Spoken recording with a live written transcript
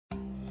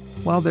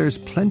While there's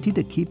plenty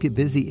to keep you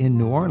busy in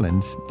New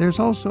Orleans, there's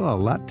also a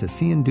lot to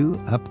see and do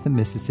up the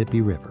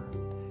Mississippi River.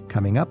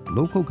 Coming up,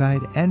 local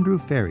guide Andrew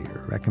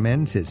Ferrier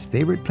recommends his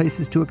favorite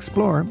places to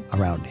explore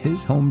around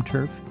his home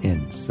turf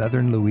in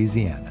southern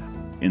Louisiana.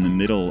 In the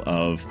middle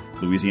of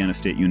Louisiana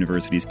State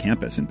University's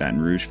campus in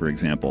Baton Rouge, for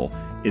example,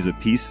 is a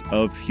piece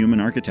of human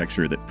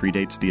architecture that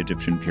predates the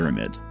Egyptian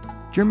pyramids.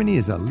 Germany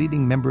is a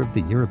leading member of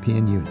the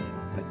European Union,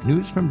 but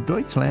news from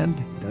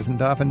Deutschland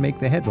doesn't often make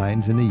the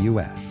headlines in the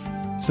U.S.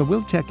 So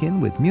we'll check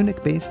in with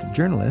Munich-based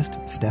journalist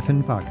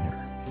Stefan Wagner.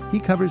 He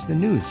covers the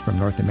news from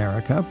North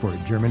America for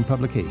German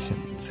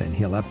publications, and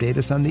he'll update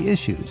us on the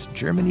issues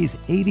Germany's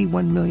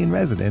 81 million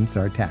residents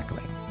are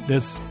tackling.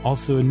 There's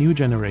also a new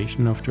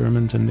generation of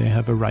Germans, and they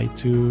have a right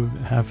to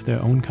have their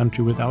own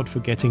country without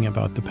forgetting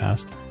about the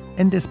past.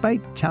 And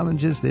despite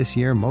challenges this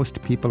year,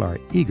 most people are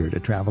eager to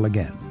travel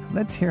again.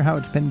 Let's hear how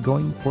it's been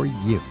going for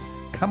you.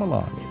 Come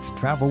along, it's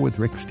Travel with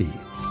Rick Steves.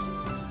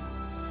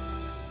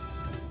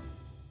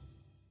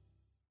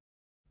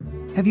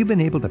 Have you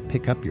been able to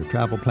pick up your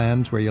travel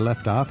plans where you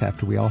left off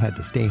after we all had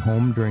to stay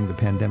home during the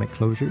pandemic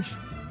closures?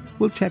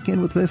 We'll check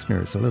in with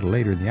listeners a little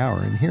later in the hour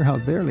and hear how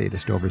their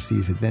latest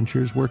overseas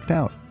adventures worked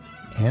out.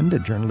 And a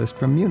journalist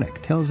from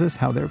Munich tells us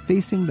how they're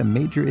facing the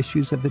major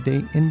issues of the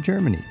day in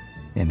Germany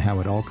and how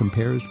it all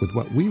compares with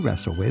what we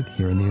wrestle with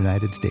here in the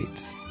United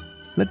States.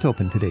 Let's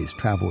open today's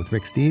Travel with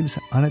Rick Steves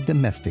on a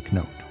domestic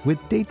note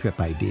with day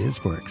trip ideas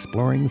for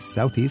exploring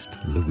southeast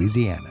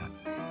Louisiana.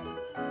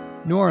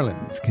 New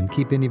Orleans can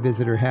keep any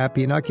visitor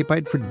happy and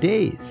occupied for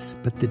days,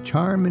 but the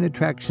charm and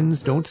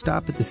attractions don't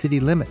stop at the city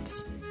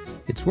limits.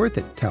 It's worth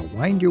it to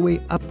wind your way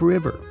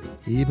upriver,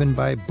 even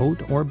by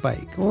boat or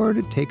bike, or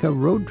to take a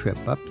road trip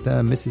up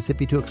the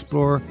Mississippi to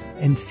explore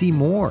and see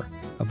more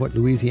of what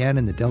Louisiana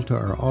and the Delta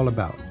are all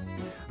about.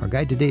 Our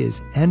guide today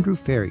is Andrew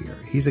Ferrier.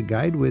 He's a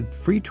guide with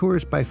free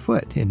tours by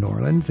foot in New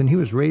Orleans, and he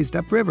was raised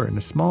upriver in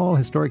a small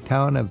historic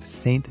town of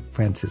St.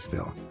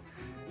 Francisville.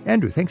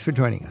 Andrew, thanks for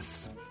joining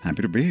us.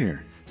 Happy to be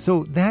here.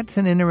 So that's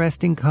an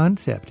interesting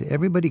concept.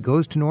 Everybody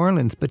goes to New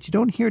Orleans, but you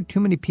don't hear too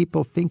many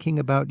people thinking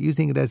about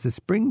using it as a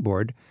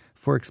springboard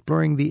for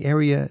exploring the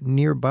area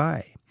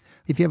nearby.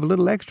 If you have a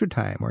little extra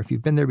time, or if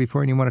you've been there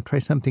before and you want to try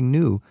something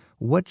new,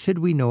 what should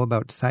we know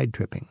about side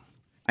tripping?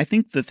 I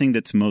think the thing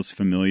that's most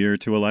familiar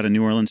to a lot of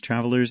New Orleans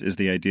travelers is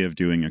the idea of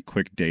doing a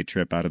quick day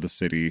trip out of the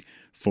city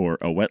for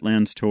a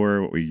wetlands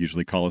tour, what we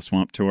usually call a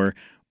swamp tour,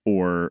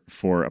 or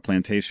for a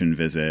plantation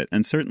visit.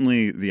 And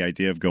certainly the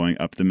idea of going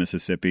up the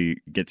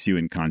Mississippi gets you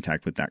in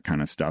contact with that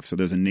kind of stuff. So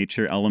there's a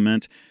nature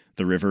element.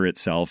 The river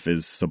itself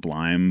is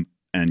sublime,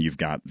 and you've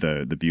got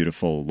the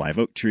beautiful live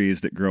oak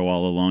trees that grow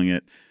all along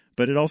it.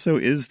 But it also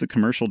is the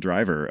commercial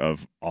driver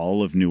of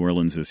all of New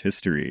Orleans'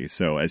 history.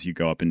 So as you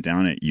go up and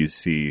down it, you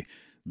see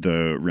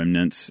the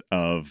remnants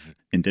of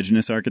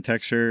indigenous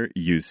architecture,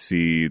 you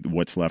see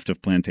what's left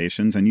of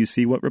plantations, and you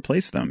see what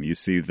replaced them. You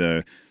see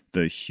the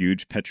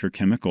huge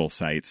petrochemical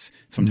sites,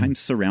 sometimes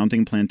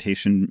surrounding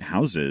plantation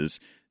houses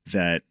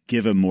that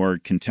give a more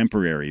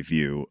contemporary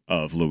view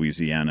of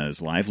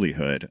Louisiana's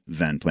livelihood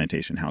than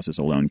plantation houses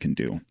alone can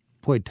do.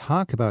 Boy,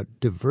 talk about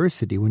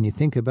diversity when you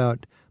think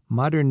about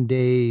modern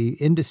day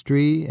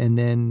industry and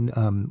then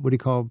what do you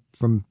call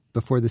from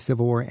before the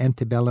Civil War,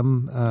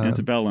 antebellum?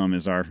 Antebellum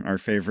is our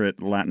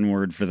favorite Latin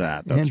word for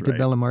that. That's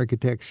antebellum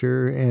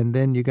architecture, and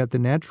then you got the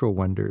natural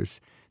wonders.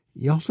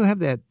 You also have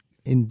that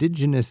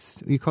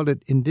indigenous, you called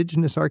it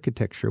indigenous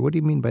architecture. What do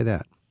you mean by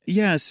that?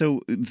 Yeah, so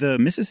the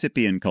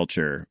Mississippian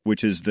culture,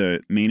 which is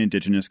the main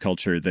indigenous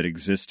culture that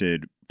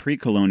existed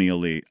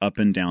pre-colonially up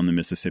and down the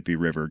Mississippi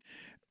River,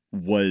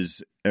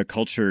 was a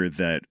culture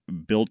that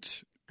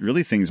built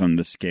really things on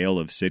the scale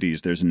of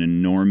cities. There's an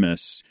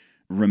enormous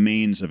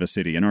remains of a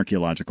city, an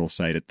archaeological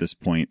site at this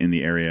point in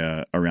the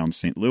area around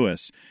St.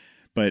 Louis.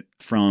 But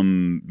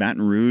from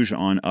Baton Rouge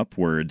on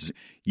upwards,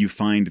 you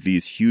find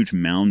these huge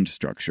mound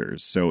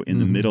structures. So in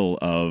the middle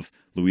of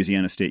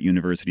Louisiana State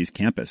University's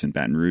campus in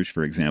Baton Rouge,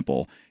 for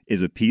example,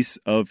 is a piece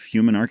of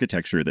human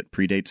architecture that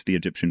predates the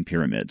Egyptian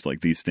pyramids.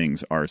 Like, these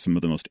things are some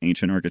of the most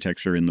ancient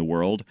architecture in the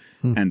world,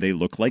 and they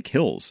look like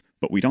hills.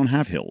 But we don't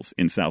have hills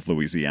in South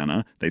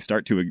Louisiana. They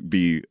start to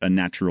be a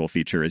natural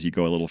feature as you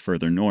go a little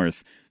further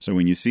north. So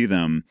when you see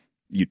them,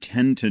 you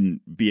tend to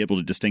be able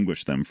to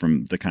distinguish them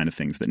from the kind of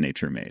things that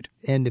nature made.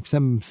 And if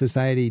some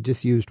society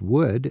just used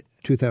wood,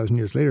 2,000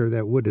 years later,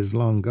 that wood is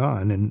long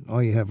gone and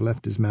all you have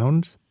left is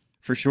mounds?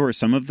 For sure.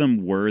 Some of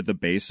them were the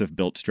base of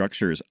built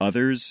structures.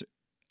 Others,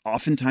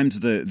 oftentimes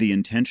the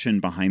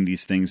intention behind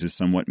these things is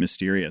somewhat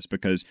mysterious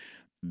because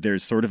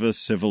there's sort of a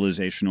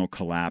civilizational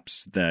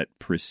collapse that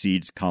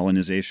precedes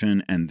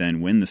colonization. And then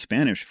when the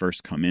Spanish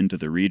first come into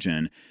the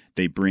region,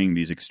 they bring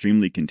these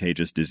extremely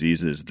contagious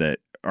diseases that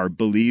are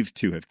believed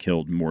to have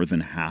killed more than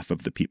half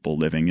of the people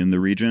living in the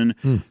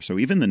region. So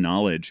even the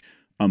knowledge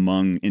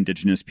among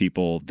indigenous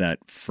people that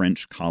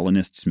French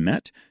colonists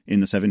met in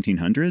the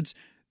 1700s,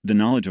 the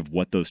knowledge of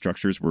what those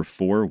structures were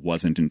for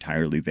wasn't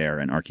entirely there,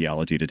 and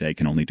archaeology today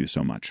can only do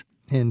so much.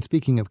 And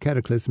speaking of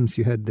cataclysms,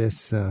 you had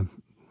this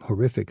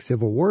horrific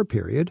Civil War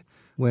period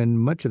when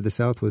much of the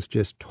South was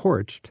just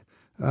torched.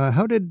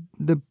 How did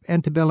the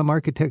antebellum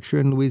architecture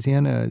in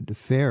Louisiana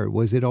fare?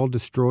 Was it all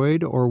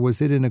destroyed, or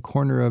was it in a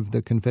corner of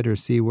the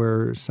Confederacy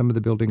where some of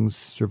the buildings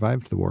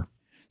survived the war?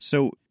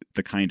 So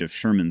the kind of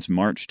Sherman's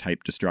March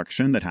type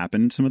destruction that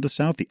happened in some of the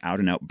South, the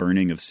out-and-out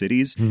burning of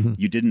cities,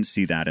 you didn't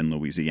see that in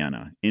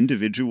Louisiana.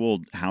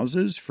 Individual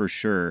houses, for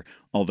sure,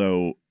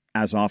 although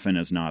as often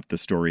as not, the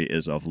story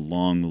is of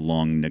long,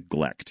 long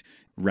neglect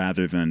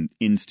rather than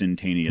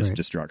instantaneous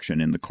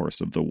destruction in the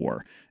course of the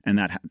war. And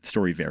that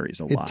story varies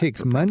a lot. It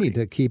takes money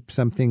to keep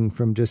something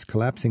from just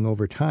collapsing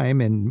over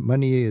time, and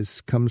money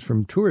comes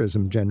from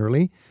tourism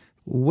generally.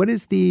 What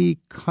is the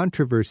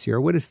controversy, or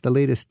what is the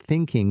latest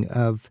thinking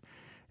of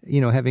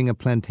having a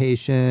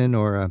plantation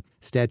or a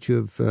statue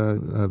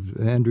of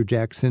Andrew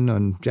Jackson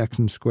on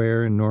Jackson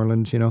Square in New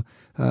Orleans?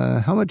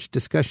 How much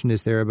discussion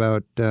is there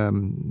about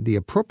the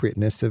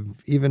appropriateness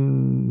of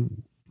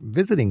even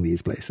visiting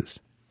these places?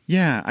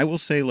 Yeah, I will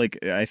say,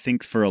 I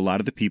think for a lot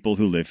of the people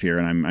who live here,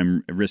 and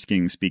I'm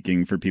risking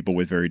speaking for people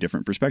with very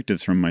different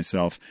perspectives from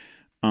myself,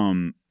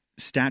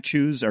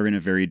 statues are in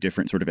a very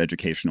different sort of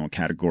educational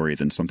category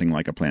than something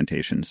like a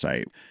plantation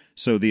site.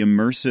 So the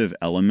immersive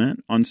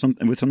element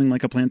with something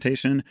like a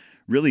plantation,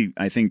 really,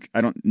 I think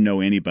I don't know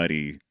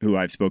anybody who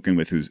I've spoken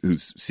with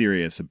who's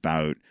serious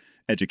about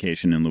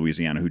education in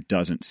Louisiana who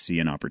doesn't see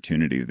an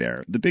opportunity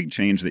there. The big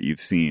change that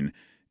you've seen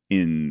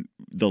in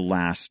the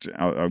last,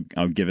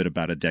 I'll give it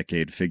about a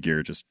decade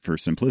figure just for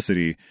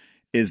simplicity,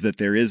 is that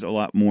there is a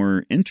lot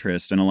more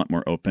interest and a lot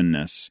more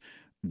openness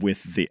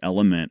with the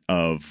element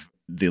of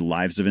the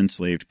lives of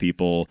enslaved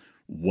people,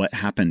 what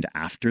happened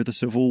after the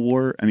Civil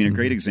War. I mean, a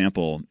great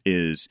example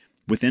is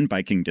within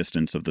biking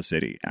distance of the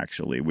city,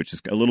 actually, which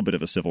is a little bit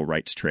of a civil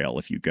rights trail.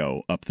 If you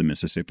go up the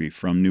Mississippi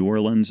from New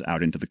Orleans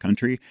out into the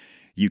country,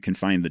 you can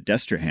find the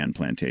Destrehan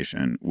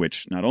Plantation,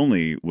 which not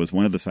only was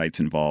one of the sites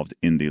involved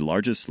in the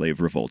largest slave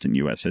revolt in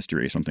U.S.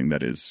 history, something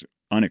that is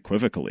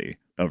unequivocally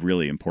a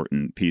really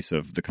important piece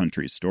of the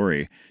country's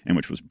story, and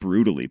which was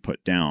brutally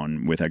put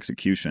down with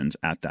executions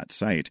at that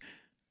site.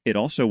 It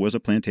also was a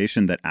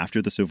plantation that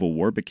after the Civil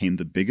War became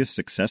the biggest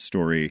success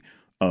story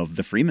of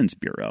the Freedmen's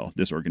Bureau,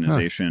 this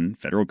organization,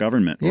 federal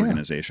government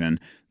organization,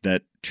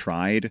 that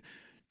tried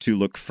to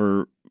look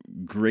for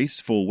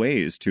graceful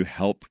ways to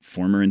help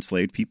former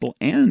enslaved people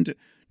and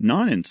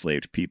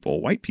non-enslaved people,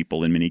 white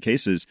people in many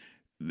cases,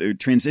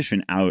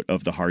 transition out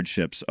of the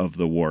hardships of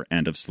the war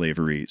and of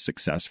slavery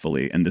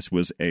successfully. And this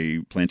was a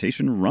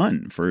plantation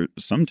run for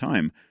some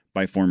time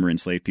by former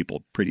enslaved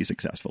people pretty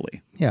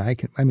successfully. Yeah,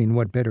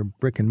 what better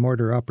brick and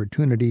mortar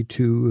opportunity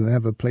to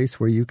have a place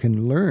where you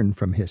can learn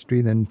from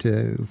history than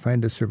to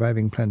find a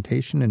surviving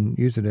plantation and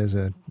use it as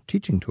a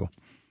teaching tool.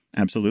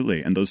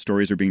 Absolutely. And those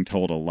stories are being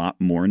told a lot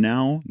more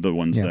now, the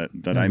ones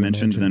that I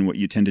mentioned, than what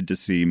you tended to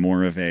see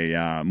more of a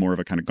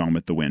kind of Gone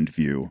with the Wind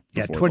view.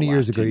 Yeah, 20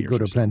 years ago, you'd go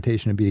to a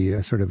plantation and be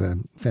a sort of a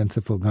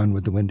fanciful Gone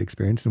with the Wind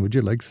experience. And would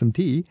you like some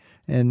tea?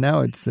 And now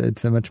it's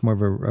a much more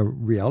of a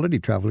reality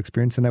travel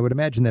experience. And I would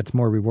imagine that's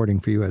more rewarding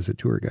for you as a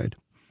tour guide.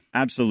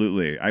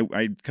 Absolutely.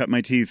 I cut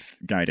my teeth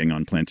guiding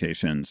on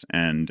plantations,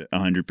 and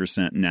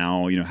 100%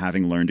 now,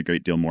 having learned a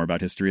great deal more about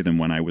history than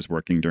when I was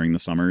working during the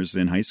summers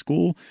in high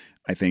school,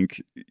 I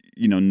think,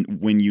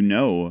 when you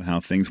know how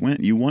things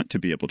went, you want to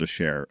be able to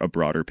share a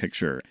broader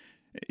picture.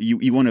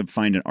 You want to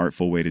find an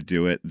artful way to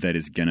do it that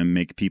is going to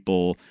make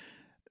people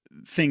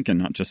think and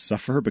not just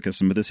suffer, because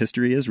some of this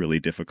history is really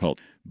difficult,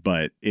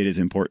 but it is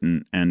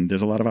important, and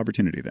there's a lot of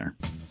opportunity there.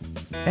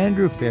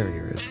 Andrew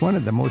Ferrier is one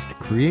of the most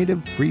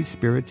creative free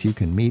spirits you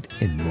can meet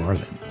in New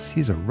Orleans.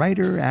 He's a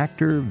writer,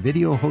 actor,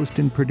 video host,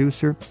 and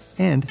producer,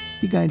 and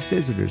he guides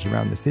visitors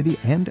around the city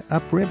and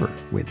upriver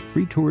with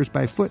free tours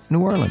by foot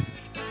New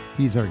Orleans.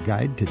 He's our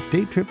guide to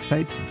day trip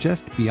sites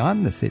just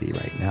beyond the city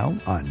right now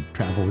on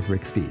Travel with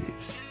Rick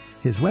Steves.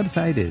 His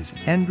website is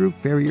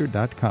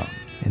andrewferrier.com,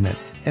 and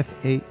that's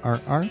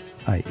Farrier.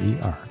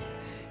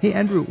 Hey,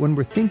 Andrew, when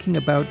we're thinking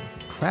about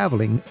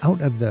traveling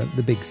out of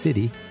the big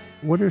city,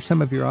 what are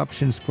some of your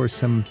options for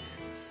some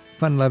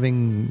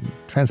fun-loving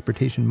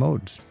transportation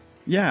modes?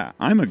 Yeah,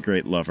 I'm a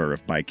great lover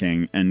of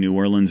biking, and New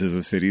Orleans is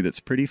a city that's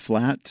pretty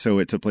flat, so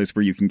it's a place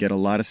where you can get a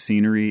lot of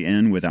scenery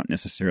in without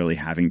necessarily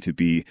having to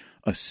be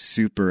a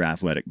super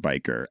athletic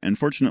biker. And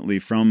fortunately,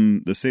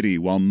 from the city,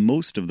 while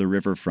most of the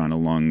riverfront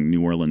along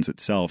New Orleans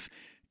itself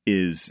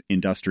is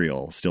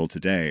industrial still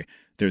today,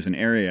 there's an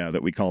area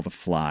that we call the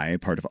Fly,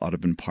 part of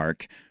Audubon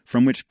Park,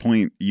 from which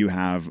point you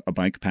have a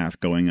bike path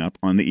going up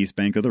on the east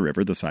bank of the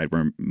river, the side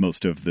where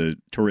most of the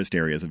tourist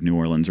areas of New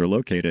Orleans are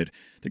located,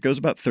 that goes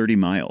about 30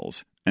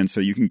 miles. And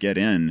so you can get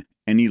in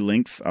any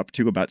length up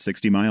to about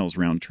 60 miles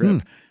round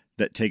trip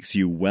that takes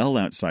you well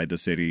outside the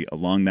city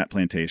along that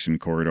plantation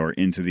corridor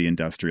into the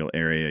industrial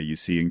area. You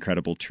see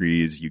incredible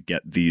trees. You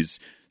get these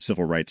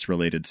civil rights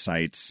related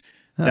sites.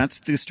 That's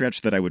the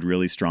stretch that I would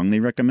really strongly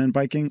recommend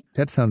biking.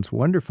 That sounds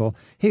wonderful.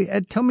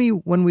 Hey, tell me,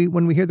 when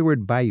we hear the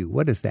word bayou,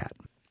 what is that?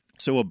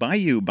 So a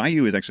bayou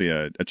is actually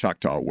a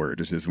Choctaw word,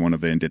 which is one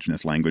of the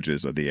indigenous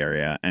languages of the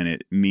area, and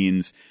it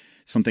means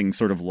something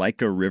sort of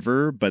like a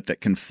river, but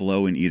that can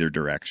flow in either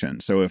direction.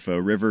 So if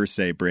a river,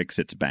 say, breaks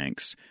its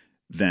banks,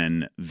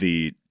 then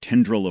the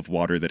tendril of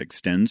water that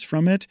extends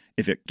from it,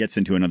 if it gets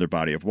into another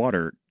body of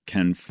water,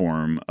 can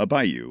form a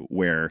bayou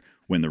where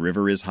when the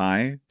river is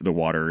high, the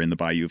water in the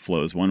bayou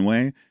flows one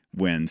way.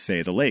 When,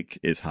 say, the lake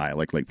is high,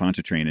 like Lake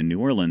Pontchartrain in New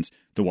Orleans,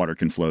 the water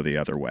can flow the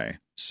other way.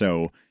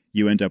 So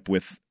you end up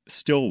with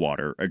still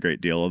water a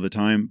great deal of the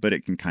time, but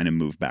it can kind of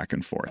move back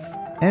and forth.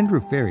 Andrew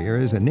Ferrier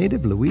is a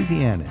native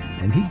Louisianan,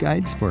 and he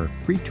guides for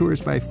Free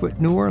Tours by Foot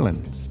New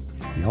Orleans.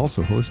 He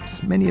also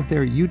hosts many of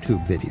their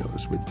YouTube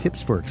videos with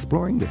tips for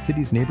exploring the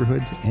city's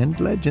neighborhoods and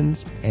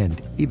legends,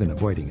 and even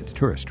avoiding its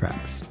tourist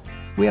traps.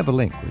 We have a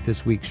link with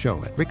this week's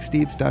show at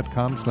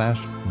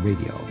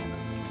ricksteves.com/radio.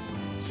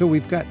 So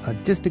we've got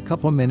just a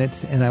couple of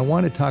minutes, and I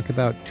want to talk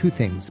about two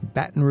things,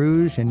 Baton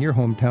Rouge and your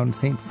hometown,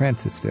 St.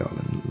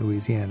 Francisville in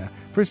Louisiana.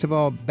 First of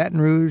all, Baton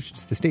Rouge,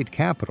 it's the state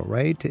capital,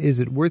 right? Is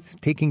it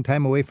worth taking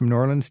time away from New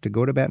Orleans to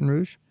go to Baton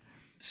Rouge?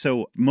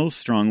 So most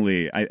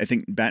strongly, I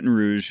think Baton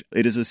Rouge,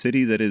 it is a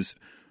city that is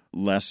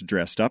less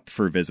dressed up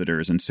for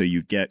visitors, and so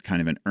you get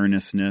kind of an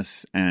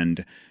earnestness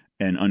and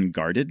an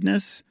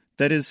unguardedness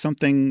that is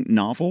something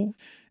novel.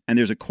 And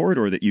there's a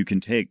corridor that you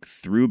can take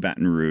through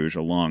Baton Rouge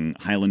along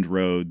Highland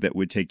Road that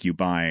would take you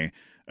by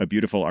a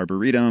beautiful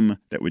arboretum,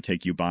 that would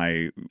take you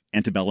by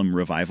antebellum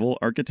revival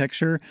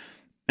architecture,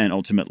 and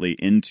ultimately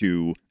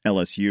into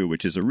LSU,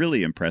 which is a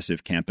really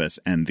impressive campus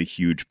and the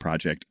huge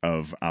project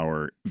of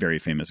our very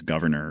famous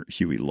governor,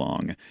 Huey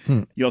Long.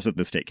 You also have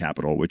the state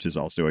capitol, which is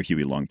also a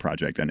Huey Long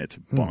project, and it's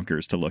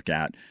bonkers to look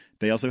at.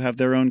 They also have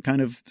their own kind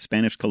of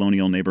Spanish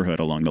colonial neighborhood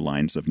along the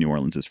lines of New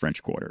Orleans'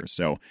 French Quarter.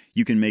 So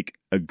you can make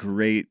a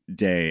great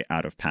day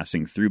out of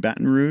passing through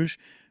Baton Rouge,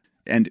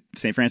 and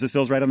St.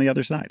 Francisville's right on the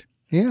other side.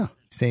 Yeah,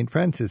 St.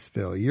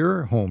 Francisville,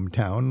 your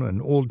hometown,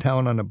 an old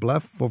town on a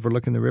bluff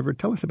overlooking the river.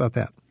 Tell us about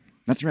that.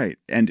 That's right.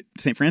 And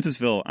St.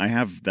 Francisville, I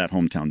have that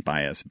hometown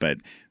bias, but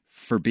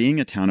for being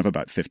a town of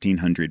about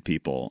 1,500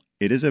 people,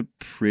 it is a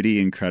pretty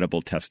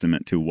incredible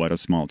testament to what a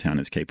small town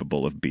is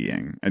capable of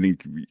being. I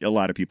think a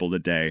lot of people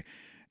today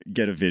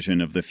get a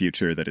vision of the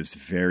future that is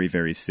very,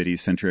 very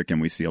city-centric,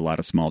 and we see a lot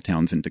of small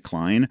towns in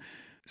decline.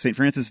 St.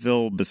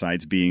 Francisville,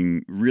 besides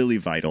being really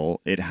vital,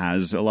 it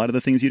has a lot of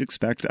the things you'd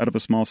expect out of a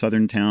small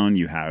southern town.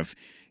 You have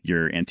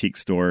your antique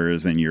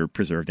stores and your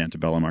preserved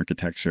antebellum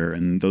architecture,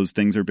 and those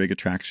things are big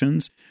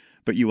attractions.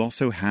 But you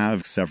also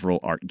have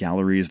several art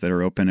galleries that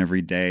are open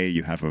every day.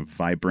 You have a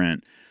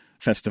vibrant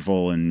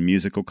festival and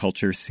musical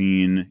culture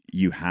scene.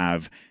 You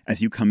have,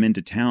 as you come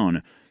into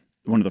town,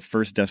 one of the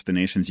first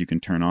destinations you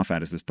can turn off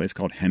at is this place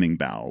called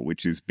Hemmingbow,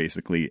 which is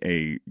basically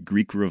a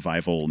Greek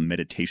revival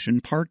meditation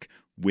park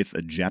with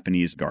a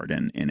Japanese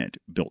garden in it,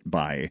 built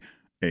by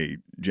a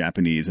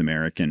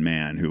Japanese-American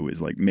man who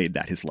is made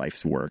that his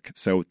life's work.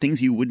 So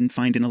things you wouldn't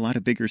find in a lot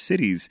of bigger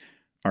cities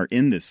are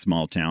in this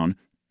small town.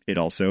 It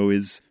also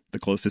is the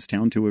closest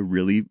town to a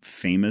really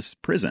famous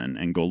prison,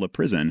 Angola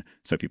Prison.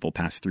 So people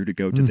pass through to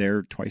go to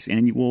their twice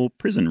annual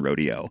prison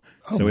rodeo.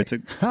 So it's a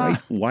quite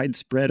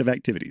widespread of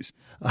activities.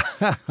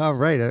 All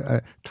right.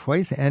 A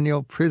twice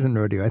annual prison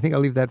rodeo. I think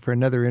I'll leave that for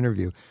another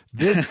interview.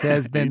 This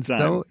has been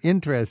so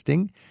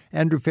interesting.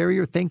 Andrew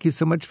Ferrier, thank you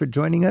so much for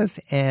joining us,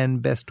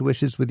 and best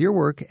wishes with your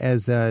work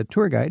as a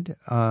tour guide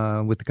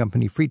with the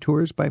company Free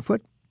Tours by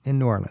Foot in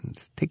New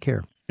Orleans. Take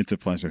care. It's a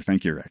pleasure.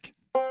 Thank you, Rick.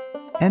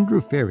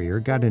 Andrew Ferrier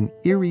got an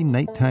eerie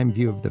nighttime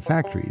view of the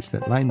factories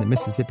that line the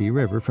Mississippi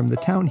River from the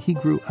town he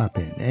grew up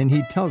in, and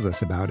he tells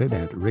us about it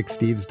at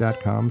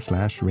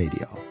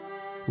ricksteves.com/radio.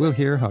 We'll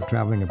hear how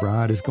traveling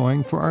abroad is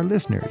going for our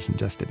listeners in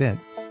just a bit.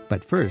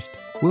 But first,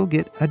 we'll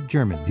get a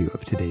German view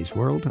of today's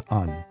world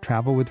on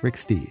Travel with Rick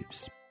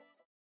Steves.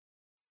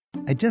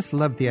 I just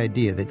love the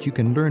idea that you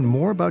can learn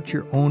more about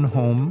your own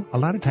home a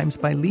lot of times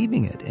by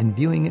leaving it and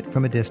viewing it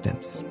from a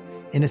distance.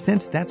 In a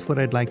sense, that's what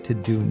I'd like to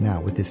do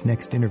now with this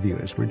next interview,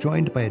 as we're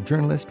joined by a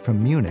journalist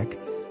from Munich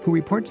who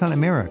reports on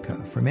America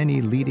for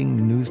many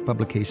leading news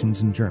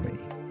publications in Germany.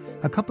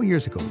 A couple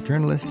years ago,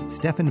 journalist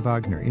Stefan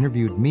Wagner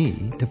interviewed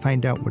me to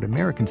find out what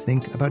Americans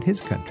think about his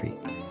country.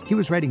 He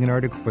was writing an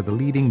article for the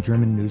leading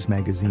German news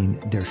magazine,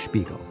 Der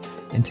Spiegel.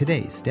 And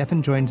today,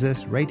 Stefan joins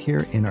us right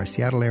here in our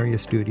Seattle area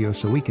studio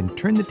so we can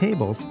turn the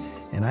tables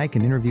and I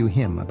can interview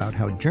him about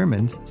how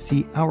Germans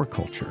see our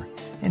culture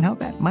and how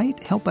that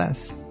might help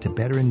us to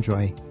better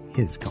enjoy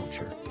his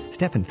culture.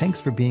 Stefan, thanks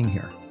for being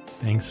here.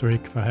 Thanks,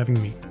 Rick, for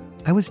having me.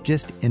 I was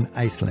just in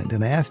Iceland,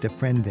 and I asked a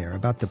friend there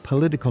about the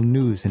political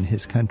news in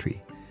his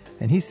country.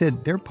 And he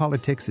said their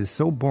politics is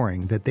so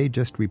boring that they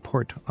just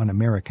report on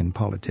American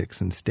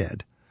politics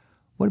instead.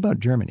 What about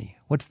Germany?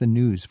 What's the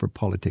news for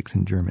politics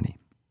in Germany?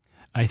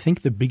 I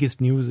think the biggest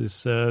news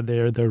is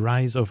the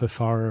rise of a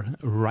far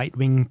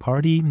right-wing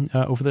party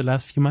over the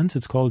last few months.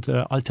 It's called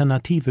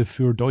Alternative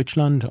für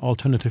Deutschland,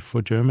 Alternative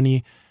for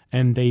Germany.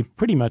 And they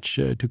pretty much,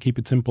 to keep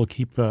it simple,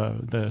 keep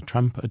the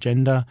Trump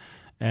agenda.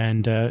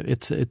 And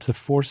it's a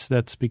force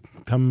that's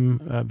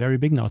become very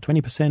big now,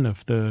 20%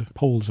 of the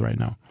polls right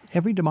now.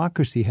 Every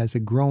democracy has a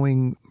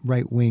growing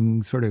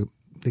right-wing sort of,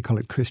 they call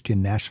it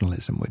Christian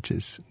nationalism, which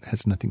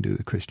has nothing to do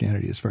with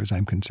Christianity as far as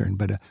I'm concerned,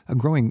 but a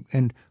growing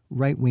and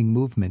right-wing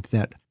movement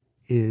that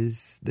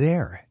is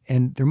there,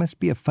 and there must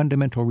be a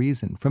fundamental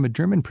reason. From a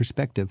German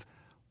perspective,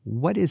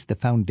 what is the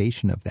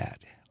foundation of that?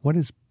 What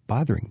is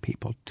bothering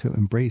people to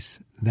embrace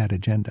that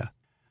agenda?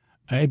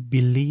 I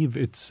believe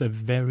it's a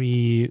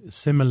very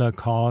similar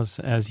cause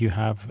as you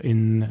have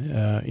in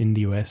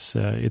the US.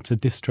 It's a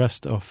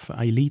distrust of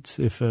elites,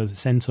 if a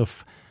sense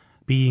of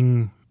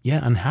being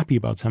unhappy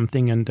about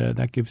something, and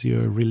that gives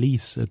you a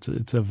release.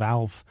 It's a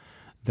valve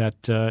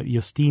that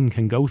your steam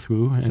can go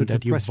through, and so it's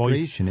that a your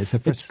frustration. voice. It's a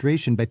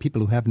frustration by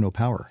people who have no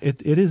power.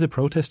 It is a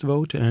protest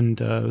vote, and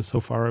so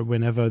far,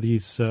 whenever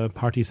these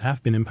parties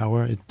have been in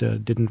power, it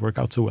didn't work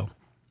out so well.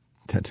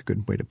 That's a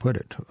good way to put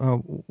it.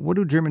 What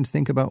do Germans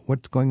think about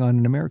what's going on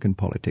in American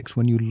politics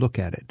when you look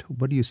at it?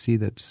 What do you see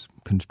that's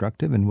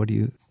constructive, and what do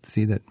you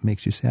see that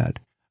makes you sad?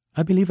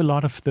 I believe a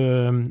lot of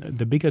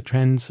the bigger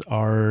trends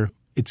are,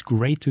 it's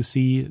great to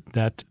see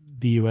that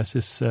the U.S.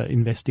 is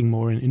investing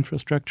more in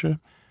infrastructure.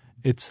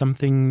 It's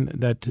something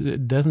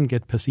that doesn't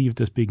get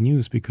perceived as big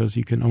news because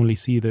you can only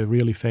see the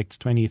real effects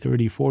 20,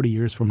 30, 40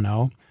 years from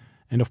now.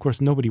 And of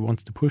course, nobody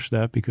wants to push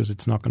that because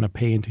it's not going to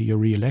pay into your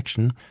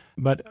re-election.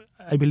 But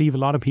I believe a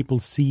lot of people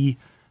see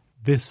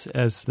this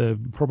as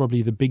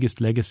probably the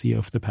biggest legacy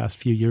of the past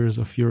few years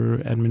of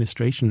your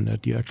administration,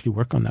 that you actually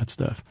work on that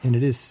stuff. And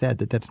it is sad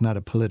that that's not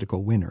a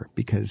political winner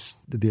because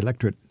the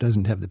electorate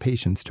doesn't have the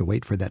patience to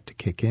wait for that to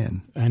kick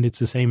in. And it's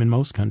the same in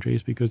most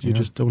countries because you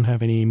just don't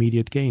have any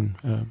immediate gain.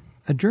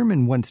 A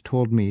German once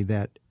told me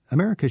that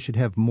America should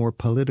have more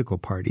political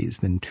parties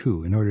than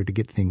two in order to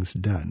get things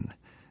done.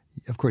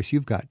 Of course,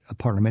 you've got a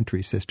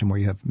parliamentary system where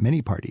you have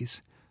many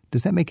parties.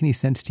 Does that make any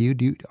sense to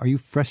you? Are you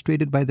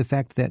frustrated by the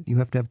fact that you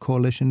have to have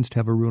coalitions to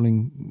have a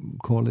ruling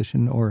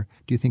coalition, or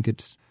do you think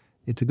it's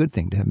a good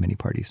thing to have many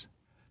parties?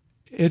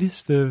 It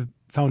is the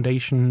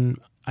foundation,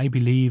 I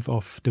believe,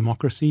 of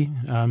democracy,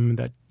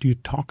 that you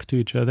talk to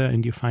each other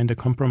and you find a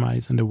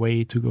compromise and a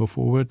way to go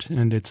forward.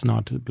 And it's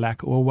not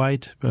black or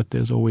white, but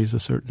there's always a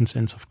certain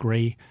sense of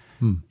gray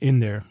in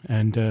there.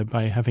 And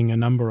by having a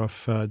number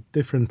of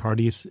different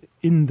parties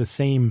in the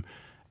same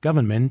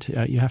government,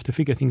 you have to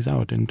figure things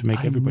out and to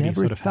make everybody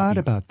sort of happy. I never thought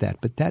about that,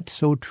 but that's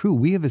so true.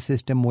 We have a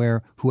system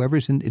where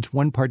whoever's in, it's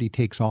one party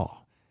takes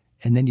all,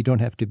 and then you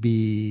don't have to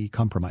be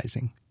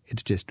compromising.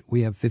 It's just,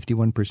 we have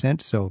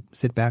 51%, so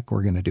sit back,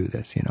 we're going to do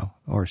this,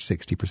 or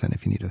 60%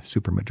 if you need a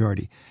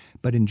supermajority.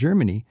 But in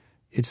Germany,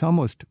 it's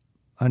almost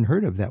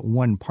unheard of that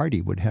one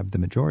party would have the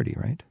majority,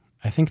 right?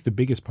 I think the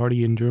biggest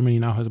party in Germany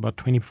now has about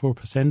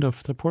 24%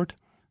 of support.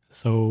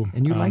 So,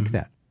 and you like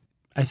that?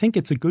 I think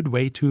it's a good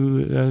way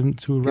to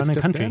run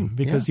a country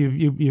because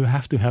you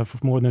have to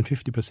have more than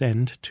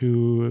 50%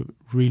 to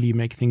really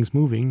make things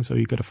moving. So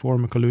you got to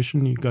form a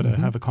coalition, you got to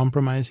have a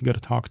compromise, you got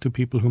to talk to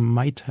people who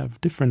might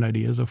have different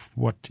ideas of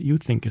what you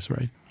think is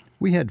right.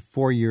 We had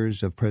 4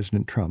 years of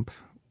President Trump,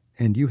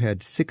 and you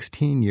had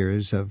 16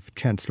 years of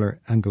Chancellor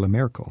Angela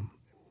Merkel.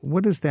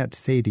 What does that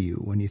say to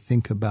you when you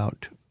think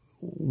about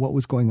what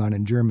was going on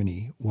in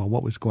Germany while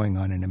what was going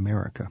on in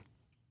America?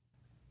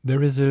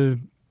 There is a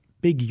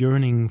big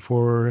yearning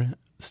for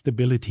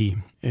stability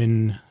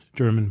in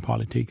German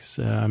politics,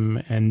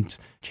 and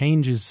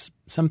change is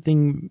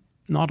something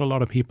not a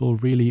lot of people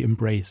really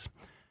embrace.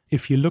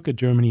 If you look at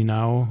Germany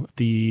now,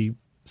 the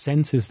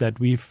sense is that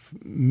we've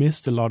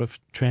missed a lot of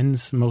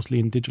trends, mostly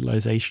in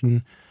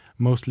digitalization,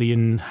 mostly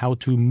in how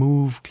to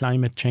move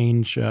climate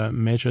change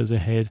measures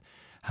ahead,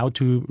 how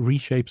to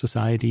reshape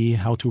society,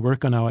 how to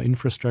work on our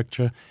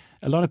infrastructure.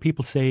 A lot of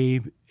people say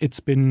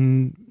it's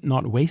been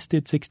not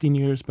wasted 16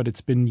 years, but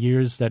it's been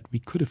years that we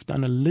could have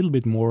done a little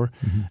bit more.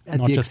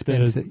 At the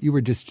expense that you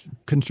were just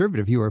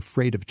conservative, you were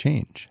afraid of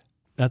change.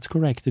 That's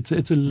correct.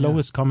 It's a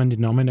lowest common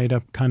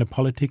denominator kind of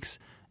politics,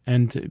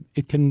 and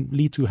it can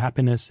lead to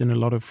happiness in a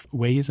lot of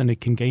ways, and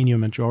it can gain you a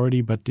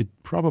majority, but it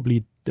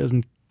probably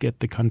doesn't get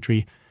the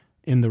country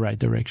in the right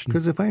direction.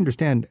 Because if I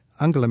understand,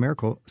 Angela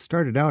Merkel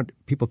started out,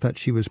 people thought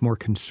she was more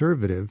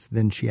conservative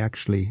than she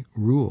actually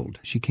ruled.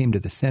 She came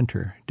to the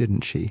center,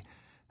 didn't she?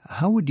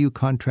 How would you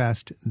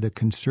contrast the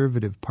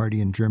Conservative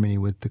Party in Germany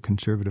with the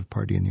Conservative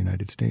Party in the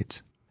United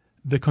States?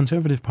 The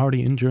Conservative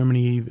Party in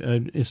Germany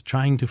is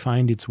trying to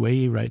find its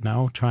way right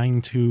now,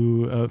 trying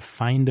to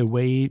find a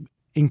way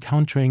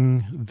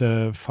encountering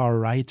the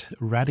far-right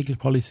radical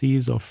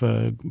policies of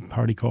a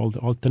party called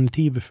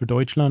Alternative für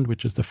Deutschland,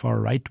 which is the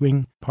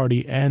far-right-wing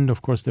party, and,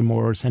 of course, the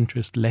more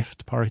centrist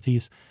left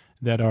parties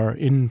that are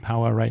in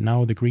power right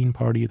now, the Green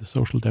Party, the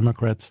Social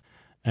Democrats,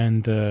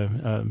 and the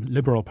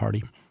Liberal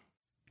Party.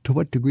 To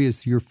what degree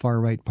is your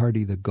far-right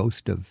party the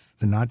ghost of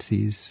the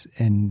Nazis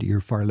and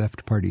your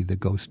far-left party the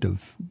ghost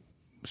of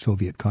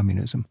Soviet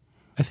communism?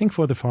 I think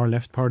for the far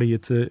left party,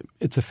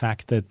 it's a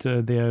fact that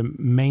their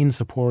main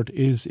support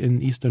is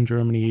in Eastern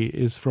Germany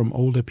is from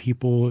older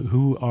people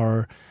who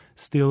are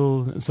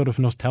still sort of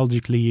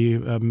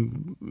nostalgically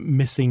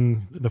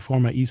missing the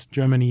former East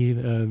Germany,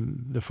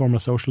 the former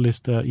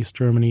socialist East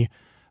Germany,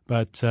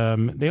 but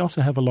they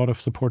also have a lot of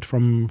support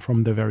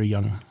from the very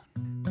young.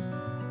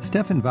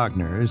 Stefan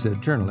Wagner is a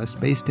journalist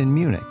based in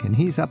Munich, and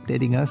he's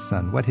updating us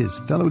on what his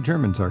fellow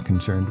Germans are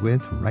concerned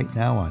with right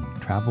now on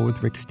Travel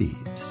with Rick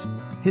Steves.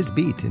 His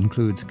beat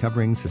includes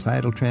covering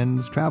societal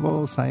trends,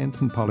 travel, science,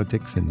 and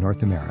politics in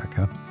North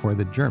America for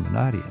the German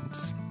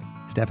audience.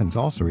 Stefan's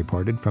also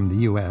reported from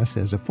the U.S.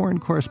 as a foreign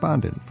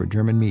correspondent for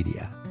German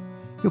media.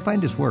 You'll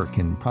find his work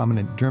in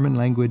prominent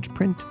German-language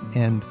print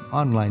and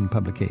online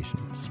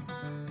publications.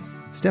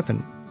 Stefan,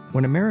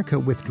 when America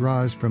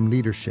withdraws from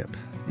leadership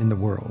in the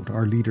world,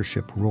 our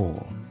leadership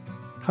role,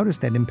 how does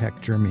that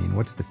impact Germany and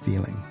what's the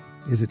feeling?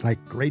 Is it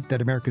like great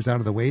that America's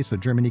out of the way so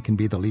Germany can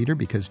be the leader?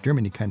 Because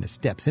Germany kind of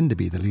steps in to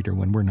be the leader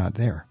when we're not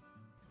there.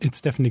 It's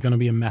definitely going to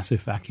be a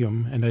massive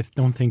vacuum, and I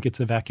don't think it's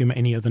a vacuum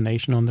any other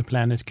nation on the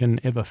planet can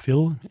ever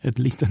fill, at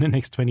least in the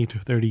next 20 to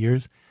 30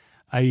 years.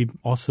 I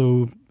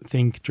also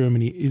think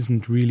Germany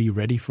isn't really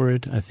ready for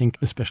it. I think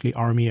especially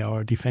army,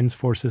 our defense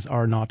forces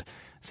are not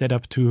set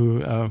up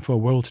for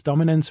world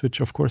dominance,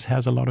 which of course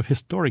has a lot of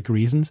historic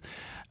reasons.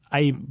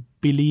 I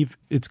believe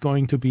it's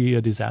going to be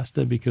a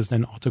disaster because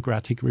then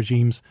autocratic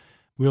regimes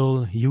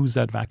will use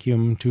that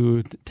vacuum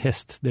to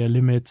test their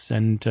limits,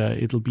 and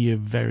it'll be a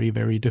very,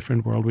 very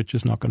different world, which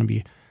is not going to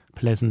be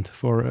pleasant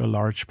for a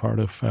large part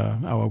of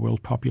our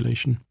world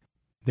population.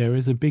 There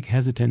is a big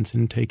hesitance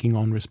in taking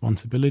on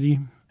responsibility.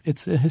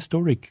 It's a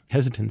historic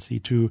hesitancy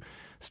to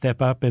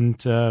step up and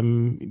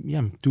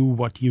do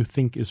what you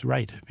think is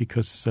right,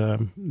 because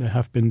there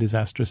have been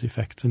disastrous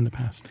effects in the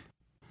past.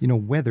 You know,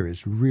 weather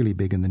is really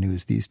big in the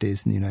news these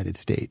days in the United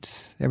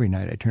States. Every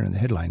night I turn on the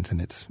headlines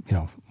and it's,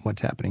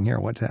 what's happening here,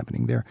 what's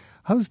happening there.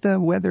 How's the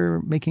weather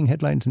making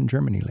headlines in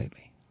Germany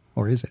lately?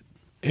 Or is it?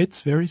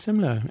 It's very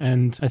similar.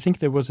 And I think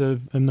there was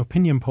an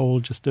opinion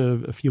poll just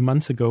a few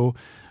months ago.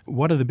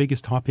 What are the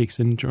biggest topics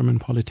in German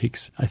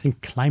politics? I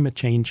think climate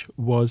change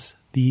was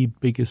the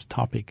biggest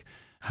topic.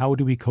 How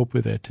do we cope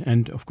with it?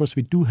 And of course,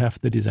 we do have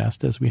the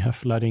disasters. We have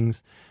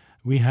floodings.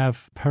 We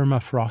have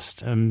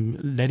permafrost,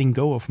 letting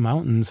go of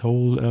mountains.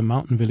 Whole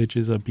mountain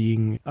villages are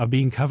being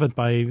covered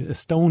by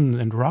stone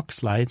and rock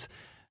slides.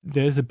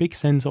 There's a big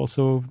sense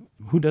also,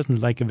 who doesn't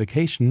like a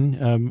vacation,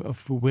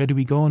 of where do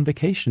we go on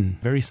vacation?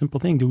 Very simple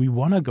thing. Do we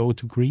want to go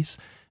to Greece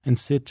and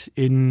sit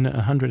in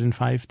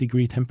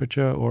 105-degree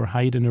temperature or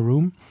hide in a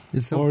room?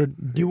 Or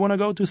do you want to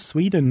go to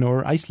Sweden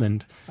or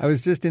Iceland? I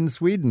was just in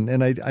Sweden,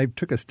 and I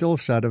took a still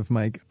shot of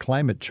my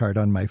climate chart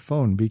on my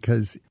phone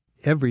because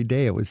every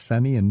day it was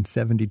sunny and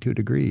 72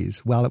 degrees,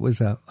 while it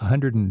was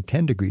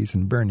 110 degrees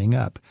and burning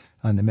up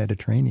on the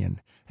Mediterranean.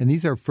 And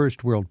these are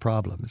first world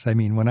problems. I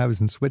mean, when I was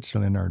in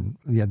Switzerland,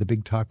 the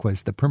big talk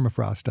was the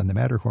permafrost on the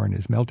Matterhorn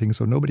is melting,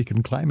 so nobody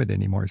can climb it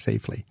anymore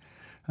safely.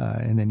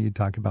 And then you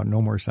talk about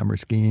no more summer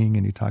skiing,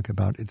 and you talk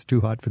about it's too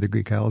hot for the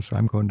Greek Isles, so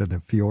I'm going to the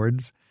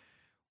fjords.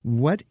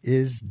 What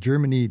is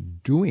Germany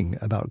doing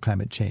about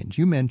climate change?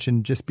 You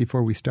mentioned just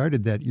before we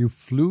started that you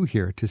flew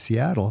here to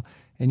Seattle,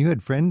 and you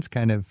had friends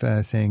kind of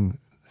saying,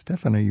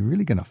 Stefan, are you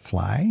really going to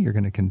fly? You're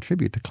going to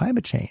contribute to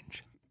climate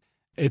change.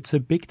 It's a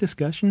big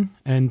discussion,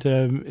 and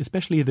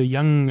especially the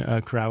young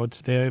crowd,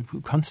 they're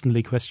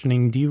constantly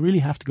questioning, do you really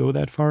have to go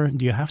that far?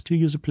 Do you have to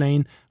use a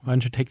plane? Why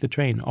don't you take the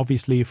train?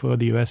 Obviously, for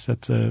the US,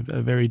 that's a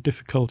very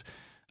difficult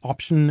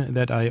option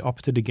that I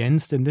opted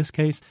against in this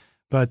case,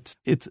 but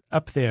it's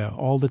up there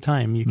all the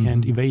time. You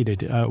can't evade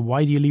it.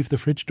 Why do you leave the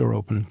fridge door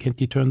open? Can't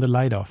you turn the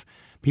light off?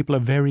 People are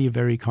very,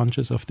 very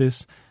conscious of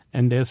this.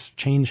 And there's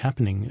change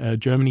happening.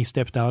 Germany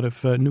stepped out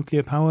of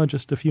nuclear power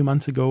just a few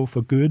months ago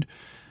for good.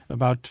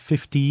 About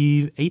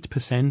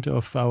 58%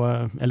 of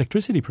our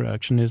electricity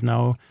production is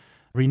now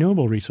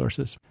renewable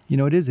resources. You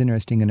know, it is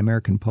interesting in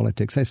American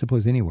politics, I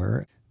suppose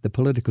anywhere, the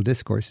political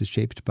discourse is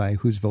shaped by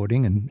who's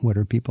voting and what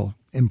are people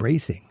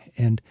embracing.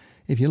 And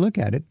if you look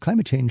at it,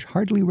 climate change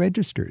hardly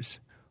registers.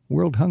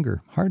 World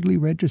hunger hardly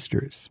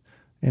registers.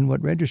 And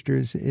what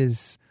registers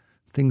is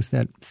things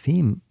that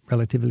seem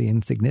relatively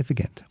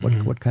insignificant.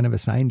 What kind of a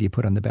sign do you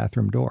put on the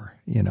bathroom door,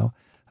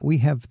 We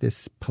have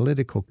this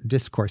political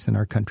discourse in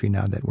our country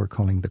now that we're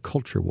calling the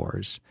culture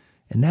wars,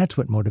 and that's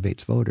what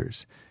motivates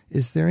voters.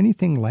 Is there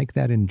anything like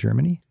that in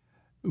Germany?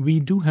 We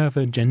do have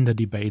a gender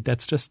debate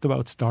that's just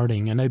about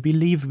starting, and I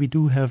believe we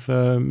do have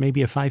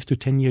maybe a 5 to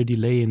 10 year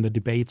delay in the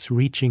debates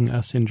reaching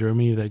us in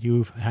Germany that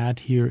you've had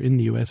here in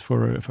the US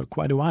for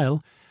quite a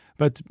while.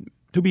 But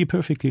to be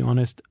perfectly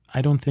honest,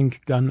 I don't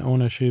think gun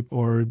ownership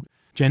or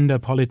gender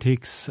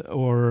politics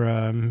or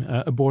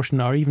abortion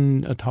are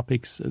even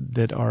topics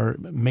that are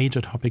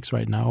major topics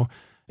right now.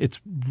 It's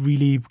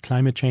really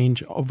climate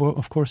change.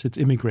 Of course, it's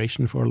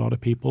immigration for a lot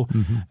of people.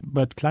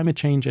 But climate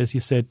change, as you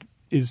said,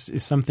 is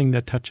something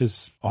that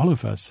touches all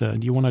of us. Do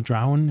you want to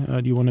drown?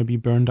 Do you want to be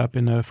burned up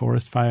in a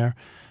forest fire?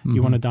 Do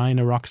you want to die in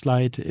a rock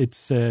slide?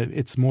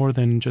 It's more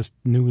than just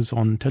news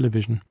on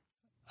television.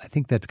 I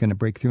think that's going to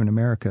break through in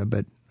America,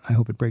 but I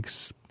hope it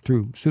breaks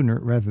through sooner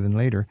rather than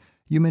later.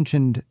 You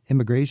mentioned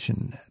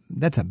immigration.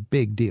 That's a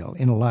big deal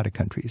in a lot of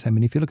countries. I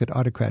mean, if you look at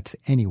autocrats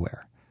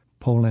anywhere,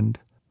 Poland,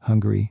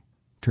 Hungary,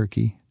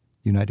 Turkey,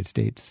 United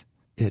States,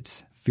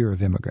 it's fear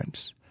of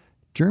immigrants.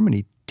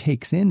 Germany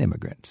takes in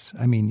immigrants.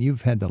 I mean,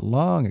 you've had the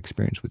long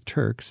experience with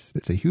Turks.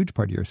 It's a huge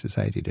part of your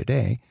society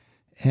today.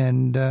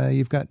 And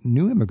you've got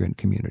new immigrant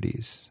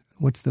communities.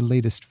 What's the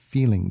latest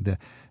feeling, the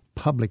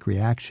public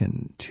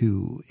reaction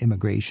to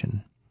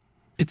immigration?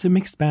 It's a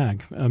mixed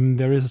bag.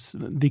 There is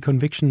the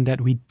conviction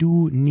that we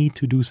do need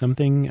to do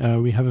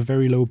something. We have a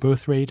very low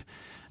birth rate.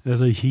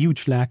 There's a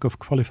huge lack of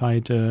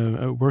qualified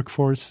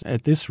workforce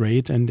at this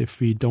rate. And if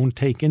we don't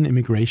take in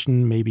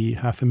immigration, maybe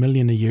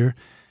 500,000 a year,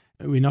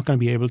 we're not going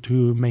to be able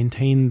to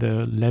maintain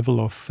the level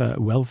of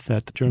wealth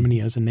that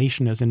Germany as a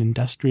nation, as an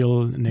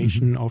industrial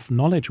nation of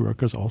knowledge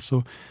workers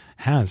also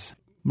has.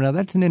 Now,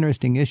 that's an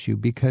interesting issue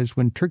because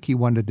when Turkey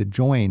wanted to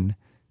join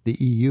the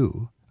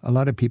EU, a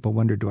lot of people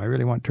wondered, do I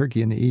really want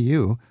Turkey in the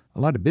EU?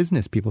 A lot of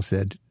business people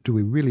said, do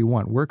we really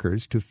want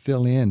workers to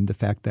fill in the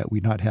fact that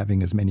we're not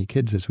having as many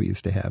kids as we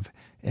used to have?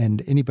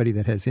 And anybody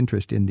that has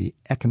interest in the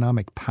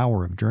economic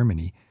power of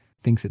Germany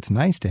thinks it's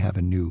nice to have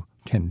a new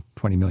 10,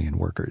 20 million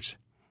workers.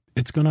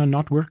 It's going to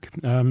not work.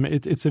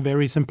 It's a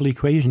very simple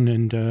equation,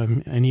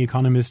 and any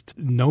economist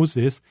knows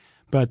this.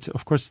 But,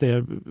 of course,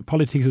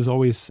 politics is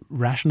always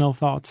rational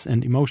thoughts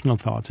and emotional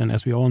thoughts. And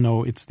as we all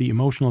know, it's the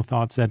emotional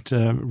thoughts that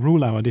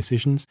rule our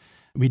decisions.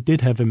 We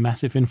did have a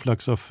massive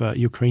influx of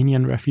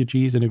Ukrainian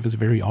refugees, and it was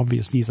very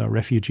obvious these are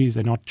refugees.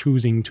 They're not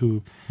choosing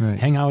to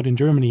hang out in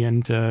Germany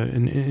and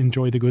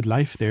enjoy the good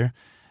life there.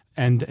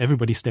 And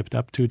everybody stepped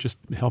up to just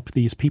help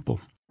these people.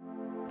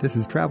 This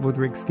is Travel with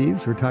Rick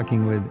Steves. We're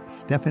talking with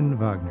Stefan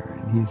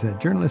Wagner, and he's a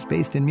journalist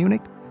based in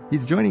Munich.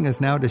 He's joining us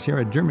now to share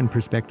a German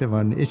perspective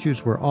on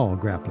issues we're all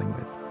grappling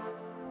with.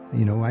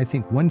 You know, I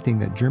think one thing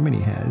that Germany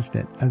has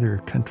that other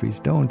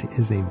countries don't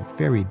is a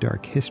very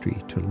dark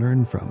history to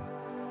learn from.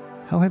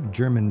 How have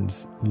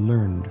Germans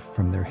learned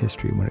from their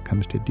history when it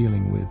comes to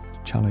dealing with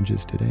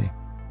challenges today?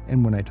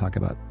 And when I talk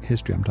about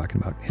history, I'm talking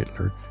about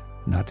Hitler,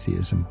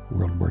 Nazism,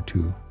 World War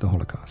II, the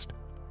Holocaust.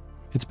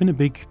 It's been a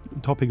big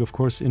topic, of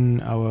course, in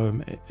our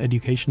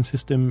education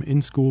system,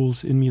 in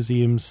schools, in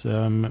museums.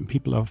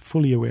 People are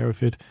fully aware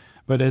of it.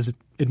 But as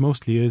it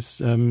mostly is,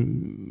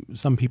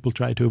 some people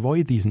try to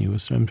avoid these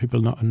news, and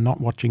people not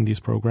watching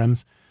these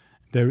programs.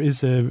 There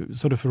is a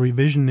sort of a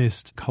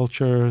revisionist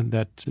culture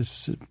that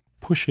is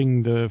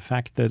pushing the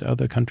fact that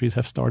other countries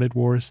have started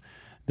wars,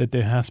 that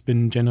there has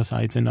been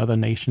genocides in other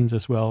nations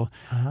as well,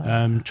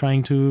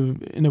 trying to,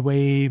 in a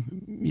way,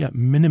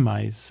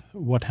 minimize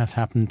what has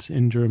happened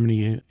in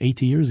Germany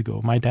 80 years ago.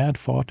 My dad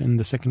fought in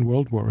the Second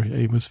World War.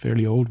 He was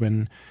fairly old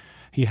when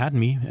he had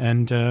me,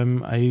 and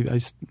I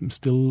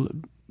still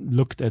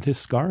looked at his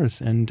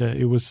scars, and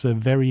it was a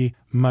very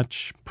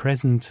much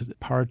present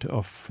part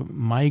of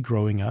my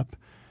growing up.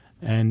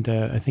 And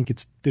I think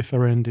it's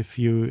different if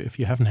you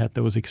haven't had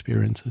those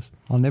experiences.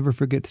 I'll never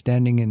forget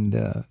standing in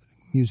the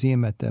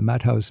museum at the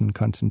Mauthausen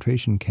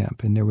concentration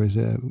camp, and there was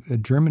a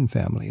German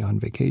family on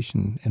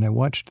vacation, and I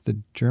watched the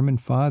German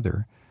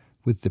father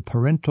with the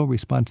parental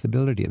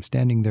responsibility of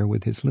standing there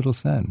with his little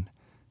son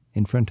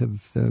in front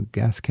of the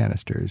gas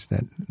canisters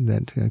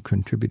that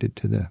contributed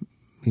to the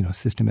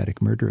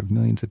systematic murder of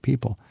millions of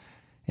people.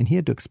 And he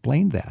had to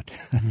explain that,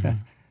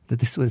 that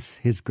this was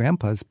his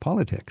grandpa's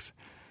politics.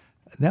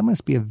 That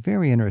must be a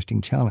very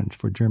interesting challenge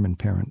for German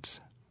parents.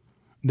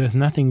 There's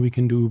nothing we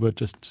can do but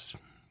just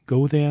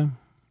go there,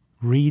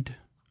 read,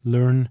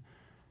 learn,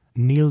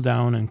 kneel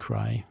down and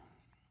cry.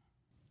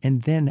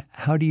 And then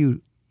how do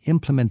you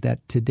implement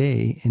that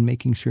today in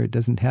making sure it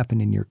doesn't happen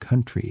in your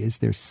country? Is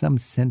there some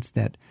sense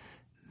that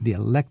the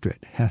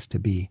electorate has to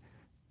be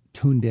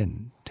tuned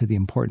in to the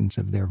importance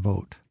of their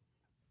vote?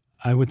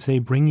 I would say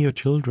bring your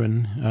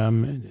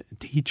children,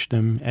 teach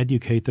them,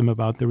 educate them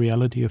about the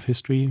reality of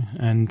history.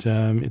 And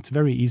it's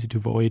very easy to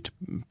avoid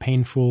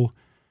painful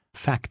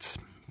facts,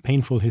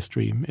 painful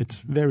history. It's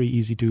very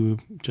easy to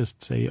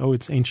just say, oh,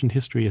 it's ancient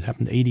history. It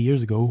happened 80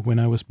 years ago. When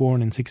I was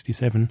born in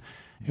 1967,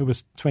 it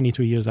was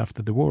 22 years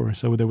after the war.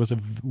 So there was a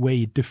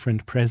way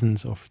different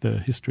presence of the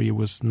history. It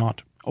was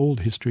not old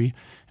history.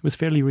 It was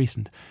fairly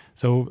recent.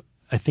 So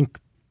I think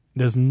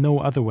there's no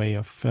other way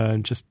of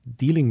just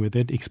dealing with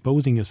it,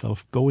 exposing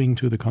yourself, going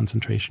to the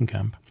concentration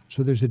camp.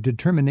 So there's a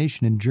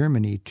determination in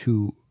Germany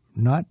to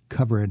not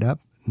cover it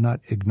up, not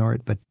ignore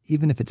it, but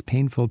even if it's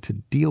painful, to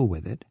deal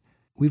with it.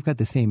 We've got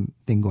the same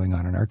thing going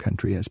on in our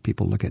country as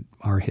people look at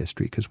our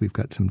history, because we've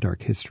got some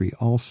dark history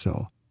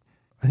also.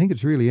 I think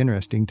it's really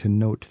interesting to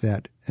note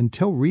that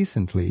until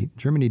recently,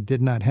 Germany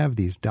did not have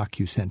these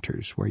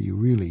docu-centers where you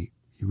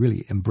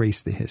really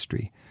embrace the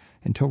history.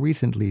 Until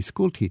recently,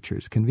 school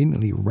teachers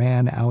conveniently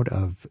ran out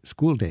of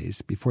school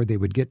days before they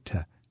would get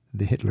to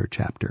the Hitler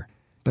chapter.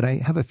 But I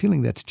have a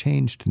feeling that's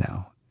changed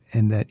now,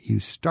 and that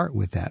you start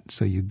with that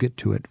so you get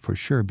to it for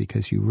sure,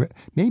 because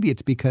maybe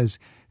it's because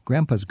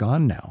Grandpa's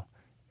gone now,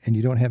 and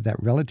you don't have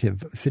that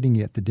relative sitting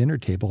at the dinner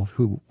table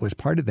who was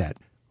part of that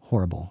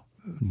horrible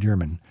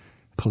German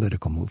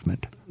political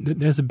movement.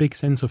 There's a big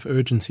sense of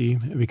urgency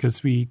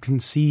because we can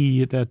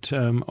see that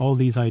all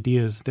these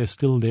ideas, they're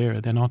still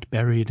there. They're not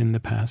buried in the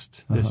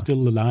past. They're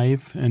still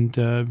alive, and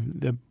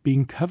they're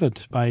being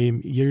covered by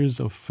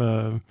years of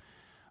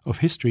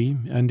history.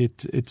 And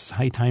it's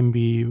high time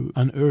we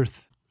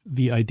unearth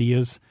the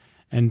ideas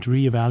and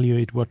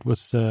reevaluate what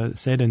was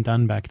said and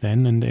done back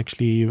then, and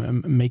actually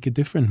make a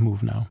different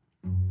move now.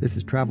 This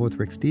is Travel with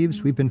Rick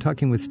Steves. We've been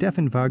talking with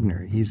Stefan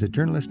Wagner. He's a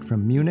journalist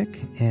from Munich,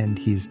 and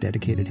he's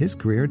dedicated his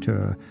career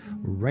to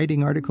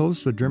writing articles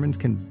so Germans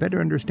can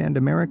better understand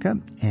America,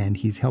 and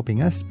he's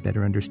helping us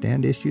better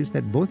understand issues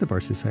that both of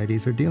our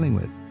societies are dealing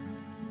with.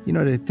 You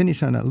know, to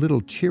finish on a little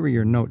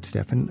cheerier note,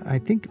 Stefan, I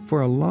think for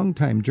a long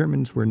time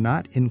Germans were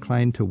not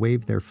inclined to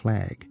wave their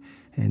flag,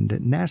 and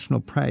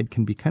national pride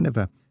can be kind of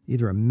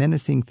either a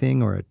menacing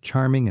thing or a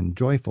charming and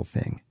joyful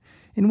thing.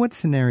 In what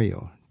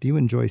scenario do you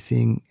enjoy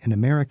seeing an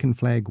American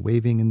flag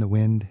waving in the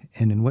wind,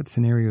 and in what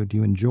scenario do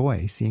you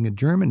enjoy seeing a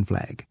German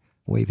flag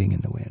waving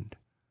in the wind?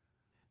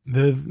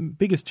 The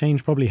biggest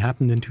change probably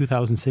happened in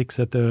 2006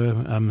 at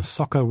the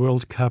Soccer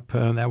World Cup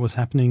that was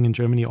happening in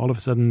Germany. All of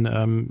a sudden,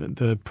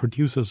 the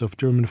producers of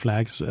German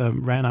flags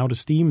ran out of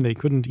steam. They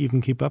couldn't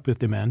even keep up with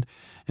demand.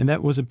 And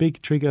that was a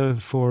big trigger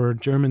for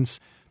Germans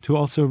to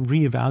also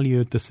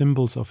reevaluate the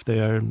symbols of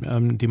their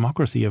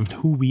democracy, of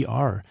who we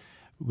are.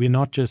 We're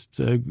not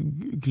just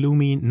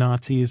gloomy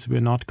Nazis.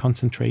 We're not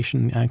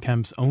concentration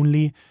camps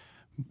only.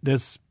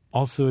 There's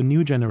also a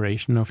new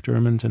generation of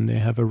Germans, and they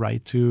have a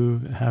right to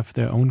have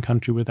their own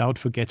country without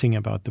forgetting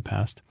about the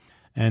past.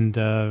 And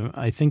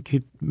I think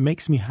it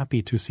makes me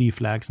happy to see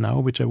flags now,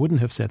 which I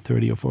wouldn't have said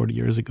 30 or 40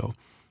 years ago.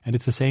 And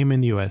it's the same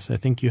in the US. I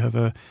think you have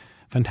a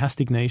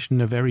fantastic nation,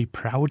 a very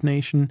proud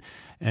nation,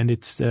 and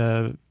it's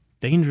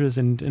dangerous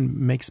and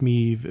makes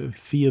me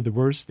fear the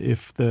worst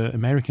if the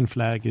American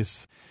flag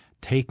is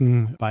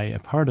taken by a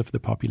part of the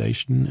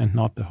population and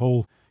not the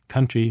whole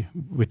country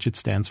which it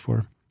stands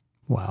for.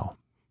 Wow.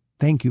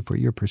 Thank you for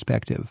your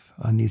perspective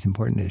on these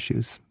important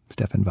issues,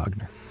 Stefan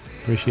Wagner.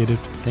 Appreciate it.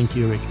 Thank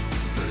you, Rick.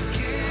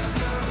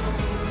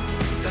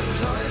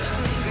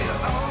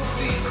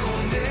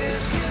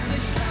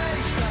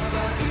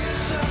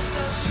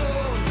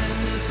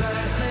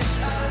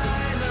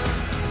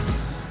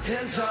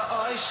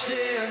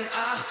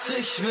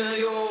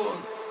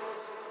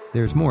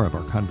 There's more of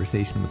our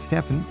conversation with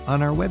Stefan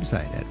on our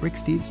website at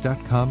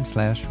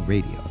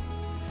ricksteves.com/radio.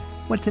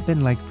 What's it been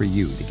like for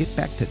you to get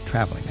back to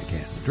traveling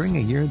again during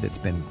a year that's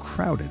been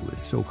crowded with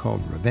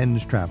so-called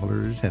revenge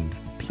travelers and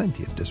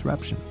plenty of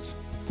disruptions?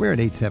 We're at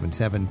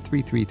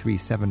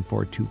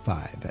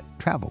 877-333-7425 at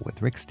Travel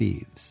with Rick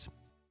Steves.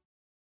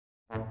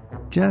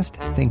 Just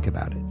think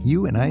about it.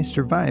 You and I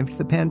survived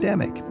the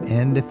pandemic,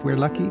 and if we're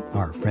lucky,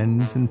 our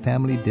friends and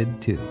family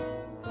did too.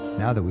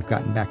 Now that we've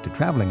gotten back to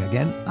traveling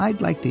again, I'd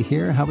like to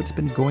hear how it's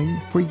been going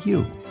for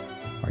you.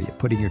 Are you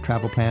putting your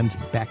travel plans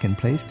back in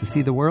place to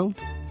see the world?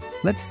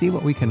 Let's see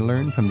what we can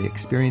learn from the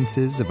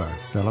experiences of our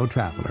fellow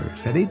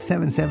travelers at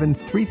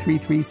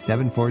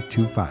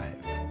 877-333-7425.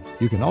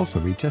 You can also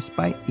reach us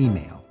by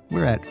email.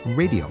 We're at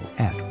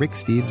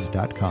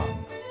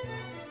radio@ricksteves.com.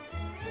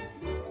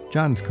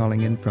 John's calling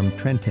in from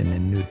Trenton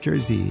in New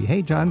Jersey.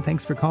 Hey, John,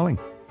 thanks for calling.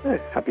 Hey,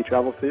 happy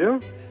travel to you.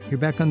 You're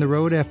back on the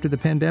road after the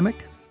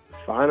pandemic?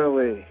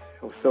 Finally.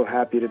 I was so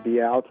happy to be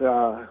out.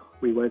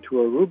 We went to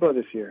Aruba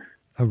this year.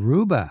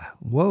 Aruba?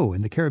 Whoa,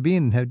 in the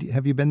Caribbean.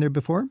 Have you been there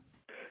before?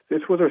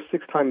 This was our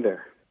 6th time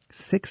there.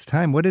 6th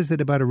time? What is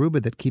it about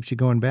Aruba that keeps you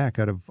going back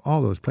out of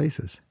all those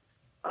places?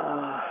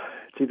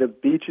 The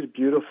beach is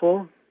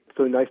beautiful. It's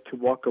so nice to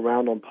walk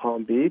around on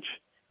Palm Beach.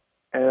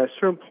 And at a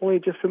certain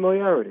point, just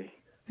familiarity.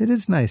 It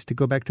is nice to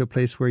go back to a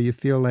place where you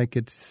feel like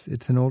it's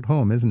an old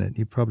home, isn't it?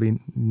 You probably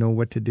know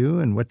what to do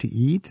and what to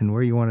eat and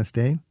where you want to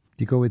stay.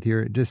 Do you go with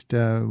your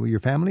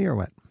family or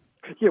what?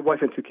 Yeah,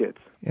 wife and 2 kids.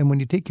 And when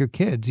you take your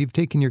kids, you've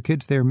taken your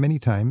kids there many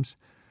times.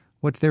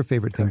 What's their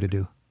favorite thing to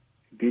do?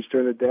 Beach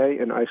during the day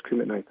and ice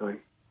cream at nighttime.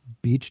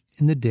 Beach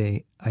in the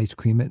day, ice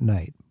cream at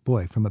night.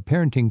 Boy, from a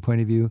parenting point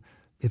of view,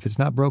 if it's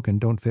not broken,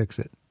 don't fix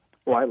it.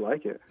 Well, I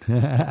like it.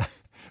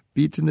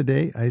 Beach in the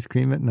day, ice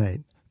cream at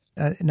night.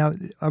 Now,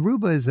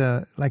 Aruba is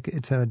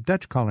it's a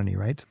Dutch colony,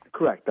 right?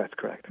 Correct, that's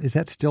correct. Is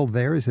that still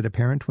there? Is it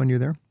apparent when you're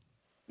there?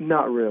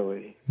 Not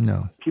really.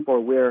 No. People are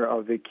aware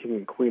of the King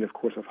and Queen, of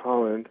course, of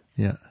Holland.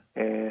 Yeah.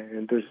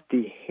 And there's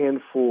the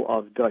handful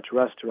of Dutch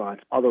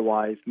restaurants.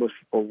 Otherwise, most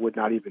people would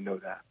not even know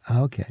that.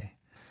 Okay.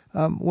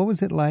 What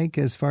was it like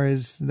as far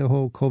as the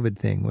whole COVID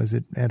thing? Was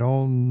it at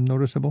all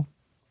noticeable?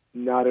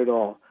 Not at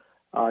all.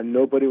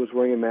 Nobody was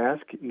wearing a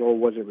mask, nor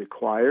was it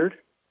required.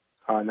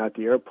 Not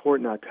the airport,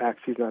 not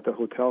taxis, not the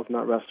hotels,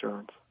 not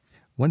restaurants.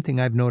 One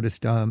thing I've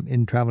noticed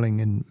in traveling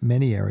in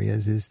many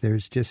areas is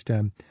there's just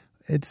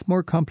it's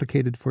more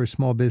complicated for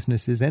small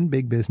businesses and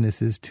big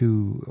businesses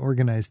to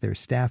organize their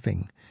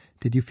staffing.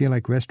 Did you feel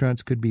like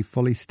restaurants could be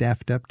fully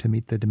staffed up to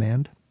meet the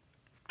demand?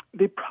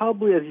 They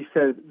probably, as you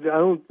said, I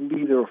don't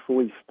believe they were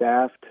fully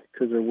staffed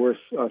because there were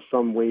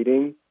some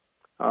waiting.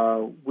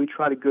 We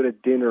try to go to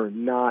dinner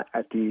not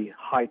at the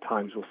high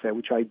times, we'll say.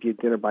 We try to be at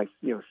dinner by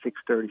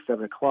 6:30,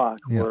 7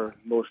 o'clock, where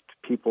most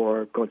people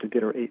are going to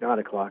dinner at 8, 9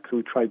 o'clock. So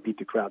we try to beat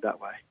the crowd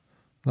that way.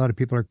 A lot of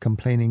people are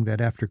complaining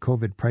that after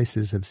COVID,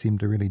 prices have seemed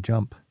to really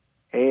jump.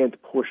 And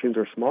portions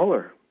are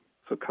smaller.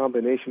 So a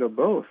combination of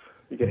both.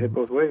 You get hit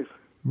both ways.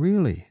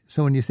 Really?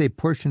 So when you say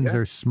portions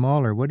are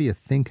smaller, what are you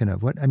thinking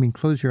of?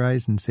 Close your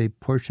eyes and say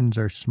portions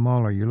are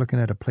smaller. You're looking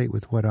at a plate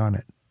with what on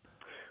it?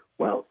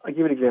 Well, I'll give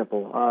you an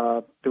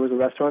example. There was a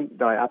restaurant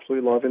that I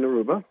absolutely love in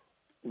Aruba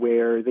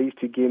where they used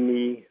to give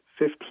me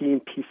 15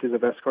 pieces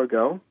of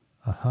escargot,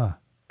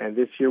 and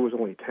this year was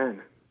only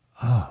 10.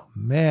 Oh,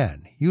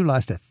 man, you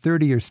lost a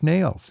third of your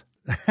snails.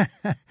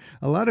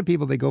 A lot of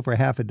people, they go for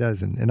half a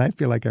dozen, and I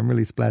feel like I'm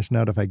really splashing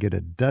out if I get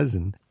a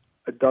dozen.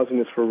 A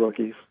dozen is for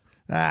rookies.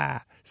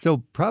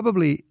 So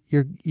probably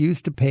you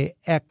used to pay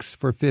X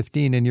for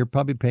 15, and you're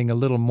probably paying a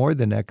little more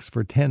than X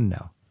for 10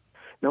 now.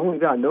 Not only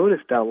that, I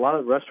noticed that a lot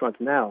of restaurants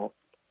now,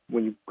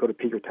 when you go to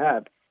Peak or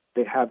Tab,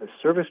 they have a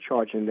service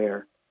charge in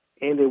there,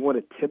 and they want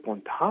a tip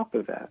on top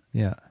of that.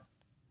 Yeah.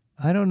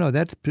 I don't know.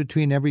 That's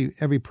between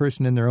every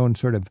person in their own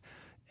sort of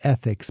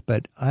ethics,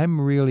 but I'm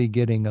really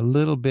getting a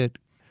little bit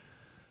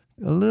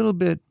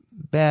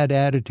bad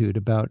attitude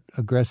about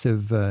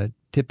aggressive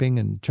tipping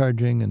and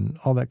charging and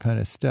all that kind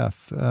of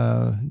stuff.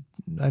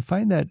 I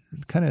find that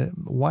kind of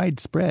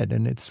widespread,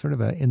 and it's sort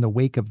of in the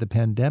wake of the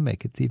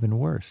pandemic, it's even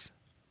worse.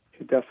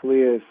 It definitely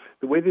is.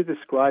 The way they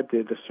described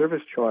it, the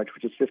service charge,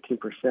 which is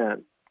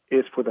 15%,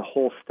 is for the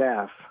whole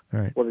staff,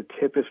 right, while the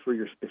tip is for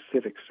your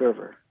specific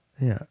server.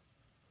 Yeah.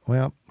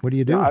 Well, what do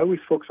you do? I always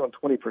focus on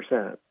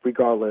 20%,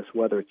 regardless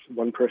whether it's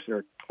one person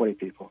or 20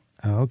 people.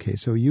 Oh, okay,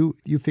 so you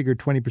figure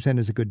 20%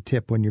 is a good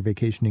tip when you're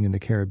vacationing in the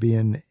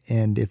Caribbean,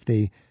 and if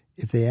they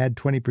add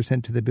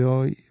 20% to the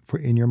bill,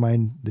 in your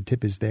mind, the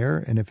tip is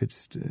there, and if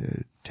it's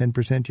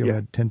 10%, you'll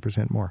add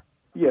 10% more.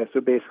 Yeah,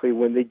 so basically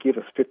when they give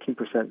us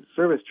 15%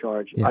 service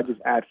charge, I just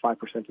add 5%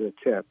 to the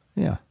tip.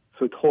 Yeah.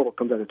 So total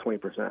comes out to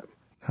 20%.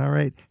 All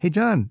right. Hey,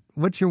 John,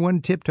 what's your one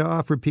tip to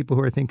offer people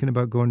who are thinking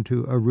about going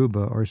to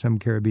Aruba or some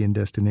Caribbean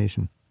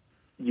destination?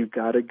 You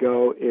got to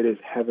go. It is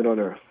heaven on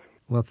earth.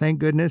 Well, thank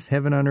goodness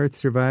heaven on earth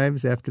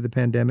survives after the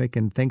pandemic,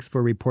 and thanks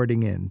for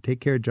reporting in. Take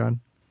care, John.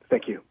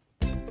 Thank you.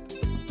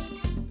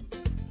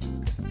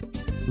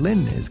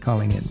 Lynn is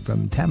calling in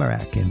from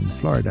Tamarack in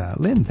Florida.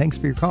 Lynn, thanks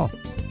for your call.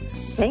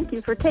 Thank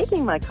you for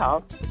taking my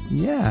call.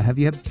 Yeah. Have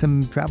you had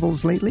some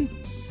travels lately?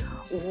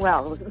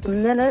 Well, the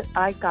minute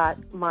I got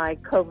my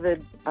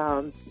COVID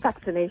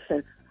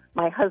vaccination,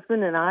 my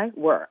husband and I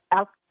were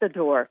out the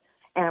door,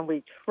 and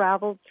we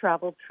traveled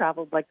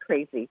like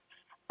crazy.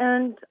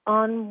 And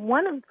on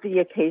one of the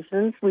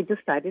occasions, we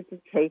decided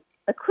to take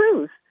a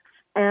cruise.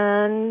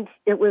 And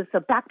it was a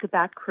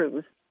back-to-back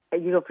cruise.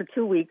 You go for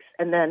 2 weeks,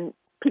 and then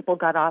people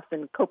got off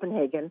in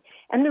Copenhagen,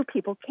 and new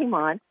people came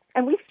on,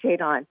 and we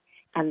stayed on.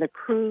 And the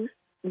cruise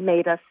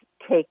made us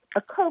take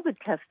a COVID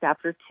test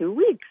after 2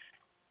 weeks.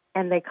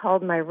 And they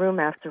called my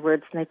room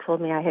afterwards, and they told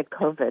me I had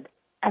COVID.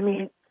 I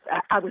mean,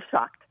 I was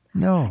shocked.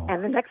 No.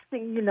 And the next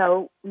thing you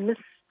know,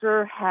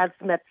 Mr.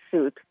 Hazmat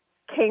Suit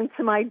came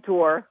to my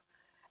door.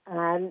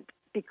 And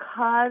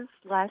because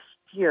last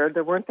year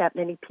there weren't that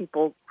many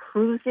people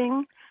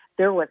cruising,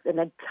 there was an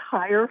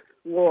entire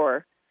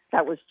floor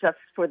that was just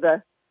for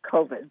the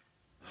COVID,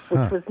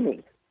 which was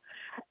me.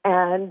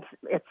 And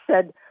it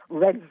said,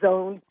 red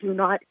zone, do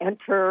not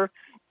enter.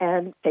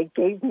 And they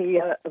gave me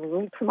a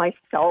room to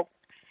myself.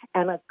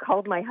 And I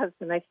called my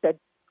husband. I said,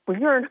 when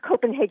you're in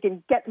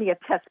Copenhagen, get me a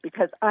test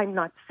because I'm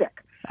not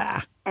sick.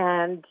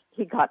 And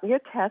he got me a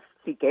test.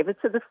 He gave it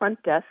to the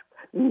front desk.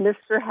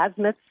 Mr.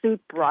 Hazmat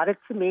Suit brought it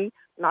to me,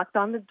 knocked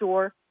on the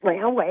door,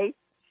 ran away.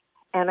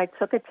 And I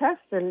took a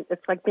test, and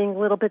it's like being a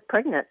little bit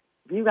pregnant.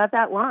 You got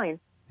that line.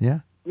 Yeah.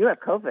 You have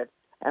COVID.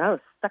 And I was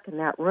stuck in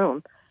that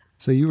room.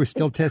 So you were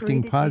still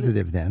testing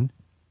positive then?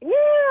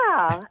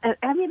 Yeah. And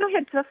I mean, I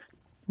had just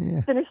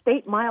finished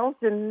 8 miles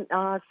in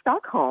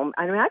Stockholm.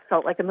 I mean, I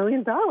felt like $1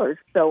 million.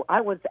 So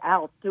I was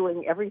out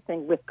doing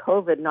everything with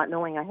COVID, not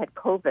knowing I had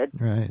COVID.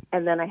 Right.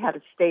 And then I had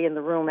to stay in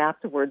the room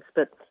afterwards.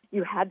 But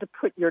you had to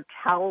put your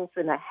towels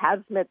in a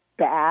hazmat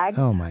bag.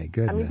 Oh, my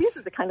goodness. I mean, these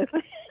are the kind of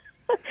things.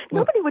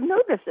 Nobody would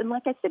know this. And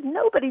like I said,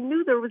 nobody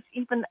knew there was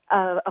even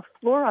a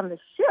floor on the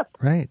ship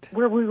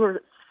where we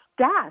were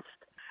stashed.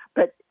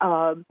 But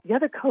the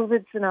other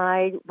COVIDs and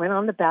I went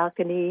on the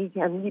balcony,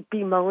 and we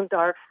bemoaned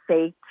our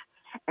fate.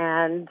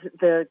 And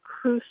the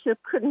cruise ship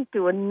couldn't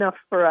do enough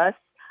for us.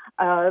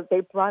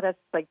 They brought us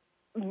like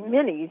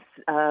minis,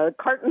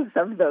 cartons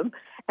of them.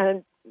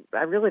 And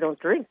I really don't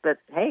drink, but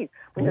hey,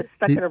 when you're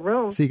stuck in a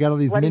room. So you got all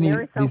these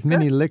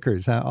mini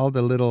liquors, all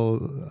the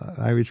little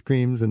Irish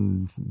creams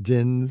and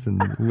gins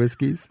and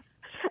whiskeys.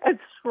 And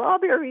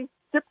strawberries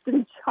dipped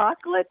in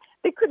chocolate.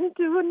 They couldn't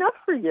do enough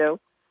for you.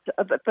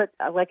 But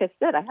like I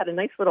said, I had a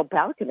nice little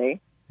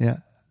balcony. Yeah.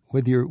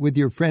 With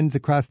your friends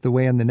across the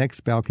way on the next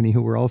balcony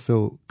who were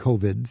also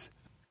COVIDs.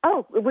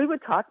 Oh, we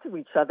would talk to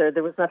each other.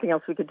 There was nothing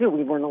else we could do.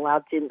 We weren't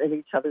allowed in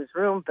each other's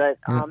room, but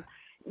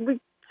we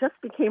just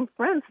became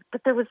friends.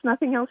 But there was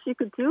nothing else you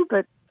could do.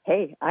 But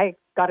hey, I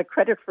got a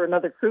credit for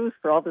another cruise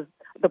for all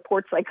the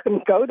ports I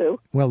couldn't go to.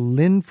 Well,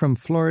 Lynn from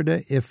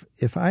Florida,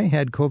 if I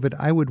had COVID,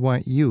 I would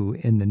want you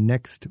in the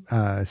next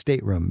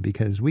stateroom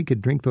because we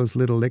could drink those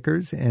little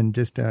liquors and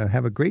just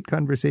have a great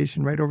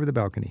conversation right over the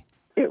balcony.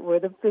 It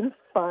would have been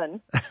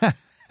fun.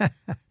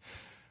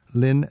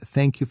 Lynn,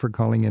 thank you for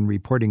calling and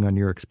reporting on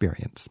your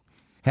experience.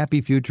 Happy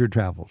future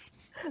travels.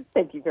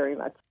 Thank you very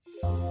much.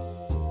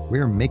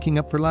 We're making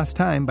up for lost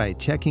time by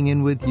checking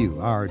in with you,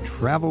 our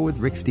Travel with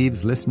Rick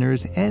Steves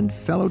listeners and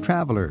fellow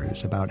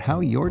travelers, about how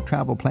your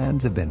travel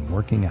plans have been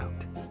working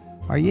out.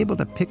 Are you able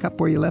to pick up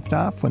where you left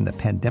off when the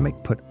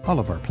pandemic put all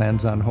of our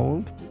plans on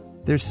hold?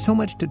 There's so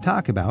much to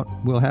talk about,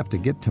 we'll have to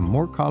get to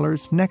more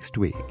callers next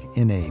week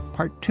in a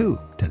part 2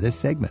 to this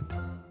segment.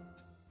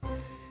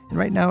 And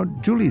right now,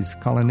 Julie's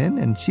calling in,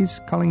 and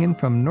she's calling in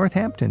from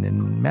Northampton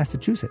in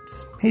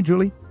Massachusetts. Hey,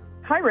 Julie.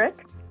 Hi,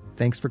 Rick.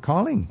 Thanks for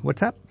calling.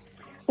 What's up?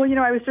 Well,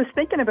 I was just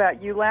thinking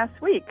about you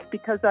last week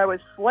because I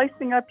was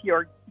slicing up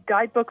your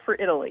guidebook for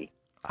Italy.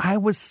 I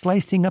was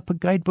slicing up a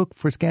guidebook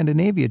for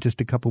Scandinavia just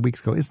a couple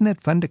weeks ago. Isn't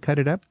that fun to cut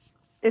it up?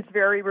 It's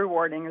very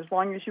rewarding as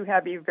long as you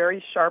have a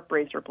very sharp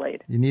razor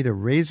blade. You need a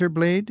razor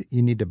blade.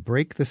 You need to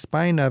break the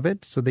spine of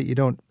it so that you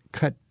don't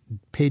cut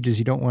pages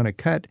you don't want to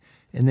cut.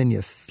 And then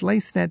you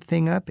slice that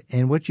thing up,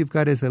 and what you've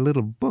got is a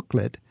little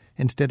booklet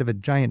instead of a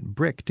giant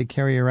brick to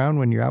carry around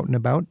when you're out and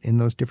about in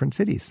those different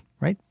cities,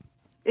 right?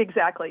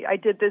 Exactly. I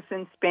did this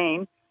in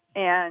Spain,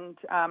 and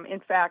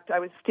in fact, I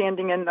was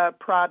standing in the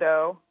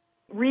Prado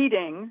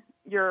reading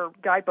your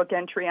guidebook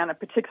entry on a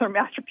particular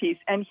masterpiece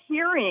and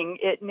hearing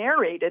it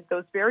narrated,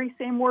 those very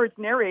same words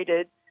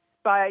narrated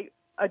by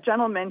a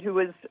gentleman who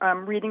was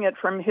reading it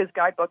from his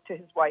guidebook to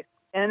his wife.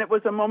 And it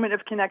was a moment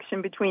of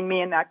connection between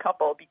me and that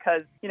couple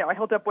because, I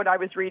held up what I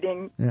was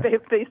reading. Yeah.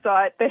 They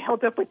saw it. They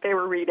held up what they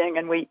were reading,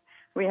 and we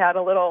had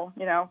a little,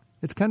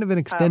 It's kind of an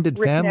extended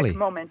family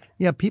moment.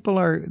 Yeah, people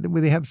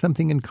they have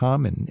something in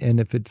common, and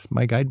if it's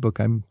my guidebook,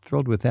 I'm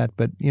thrilled with that.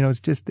 But you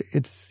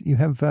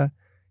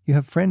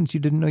have friends you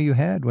didn't know you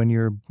had when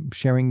you're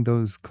sharing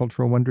those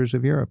cultural wonders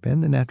of Europe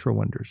and the natural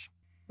wonders.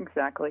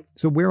 Exactly.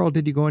 So where all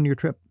did you go on your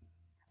trip?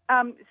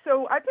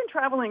 So I've been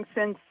traveling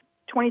since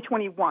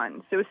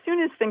 2021. So as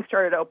soon as things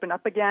started to open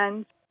up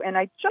again, and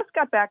I just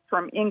got back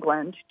from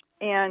England,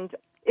 and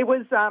it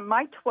was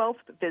my 12th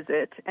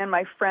visit and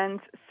my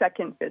friend's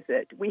second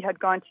visit. We had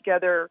gone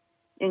together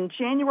in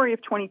January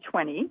of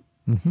 2020.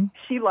 Mm-hmm.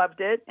 She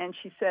loved it, and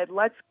she said,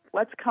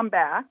 let's come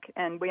back,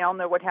 and we all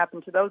know what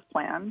happened to those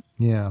plans.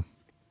 Yeah.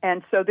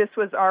 And so this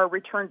was our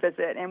return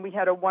visit, and we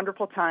had a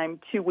wonderful time,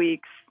 2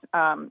 weeks,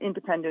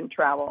 independent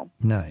travel.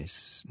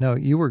 Nice. Now,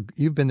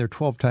 you've been there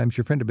 12 times.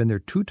 Your friend had been there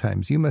 2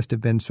 times. You must have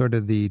been sort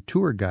of the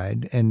tour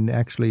guide and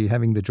actually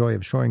having the joy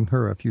of showing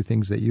her a few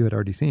things that you had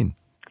already seen.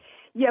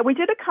 Yeah, we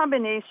did a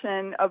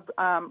combination of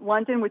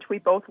London, which we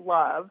both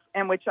love,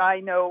 and which I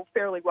know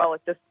fairly well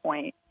at this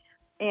point,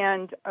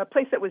 and a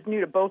place that was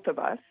new to both of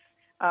us,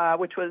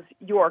 which was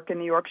York in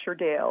the Yorkshire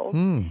Dales,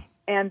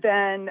 and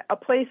then a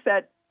place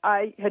that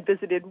I had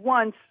visited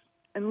once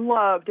and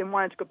loved and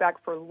wanted to go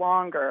back for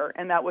longer,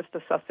 and that was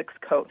the Sussex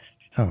coast.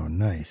 Oh,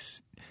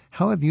 nice.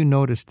 How have you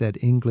noticed that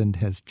England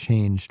has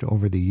changed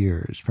over the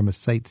years from a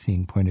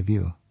sightseeing point of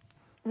view?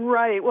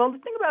 Right. Well, the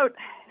thing about,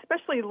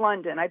 especially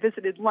London, I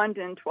visited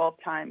London 12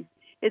 times.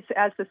 It's,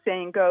 as the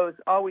saying goes,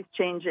 always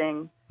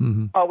changing,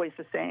 always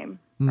the same,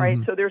 right?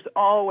 So there's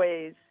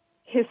always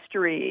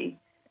history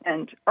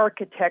and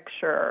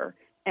architecture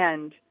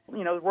and,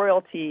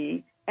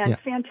 royalty and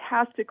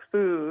fantastic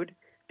food.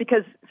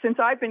 Because since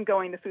I've been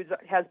going, the food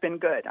has been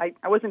good. I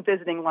wasn't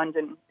visiting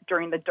London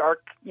during the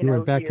dark, You were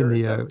back in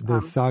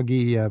the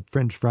soggy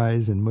French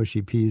fries and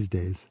mushy peas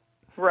days.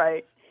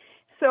 Right.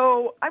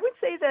 So I would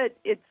say that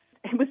it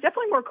was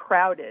definitely more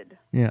crowded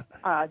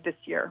this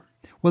year.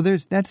 Well,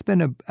 that's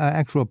been an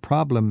actual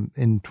problem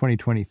in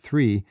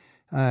 2023.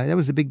 That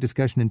was a big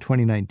discussion in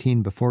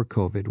 2019 before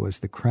COVID,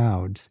 was the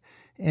crowds.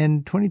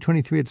 And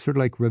 2023, it's sort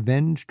of like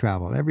revenge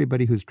travel.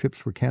 Everybody whose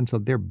trips were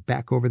canceled, they're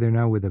back over there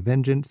now with a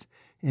vengeance.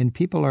 And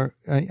people are,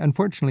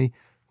 unfortunately,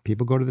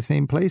 people go to the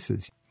same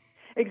places.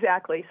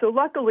 Exactly. So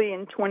luckily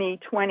in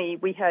 2020,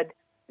 we had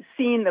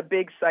seen the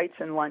big sites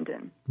in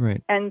London.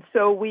 Right. And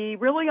so we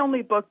really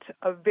only booked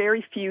a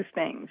very few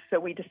things. So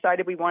we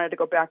decided we wanted to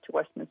go back to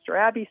Westminster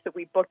Abbey, so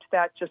we booked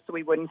that just so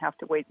we wouldn't have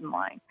to wait in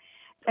line.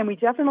 And we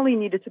definitely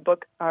needed to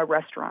book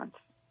restaurants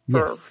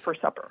for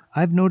supper.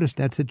 I've noticed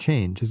that's a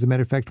change. As a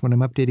matter of fact, when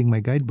I'm updating my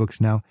guidebooks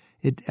now,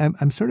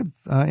 I'm sort of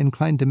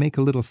inclined to make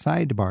a little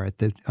sidebar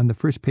on the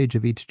first page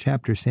of each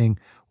chapter saying,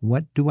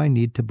 what do I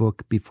need to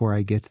book before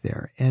I get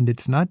there? And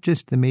it's not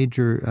just the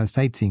major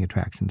sightseeing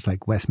attractions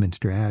like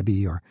Westminster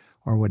Abbey or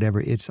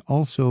whatever. It's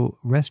also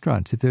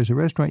restaurants. If there's a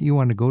restaurant you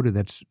want to go to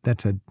that's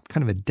a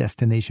kind of a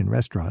destination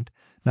restaurant,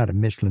 not a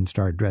Michelin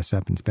star dress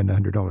up and spend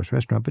 $100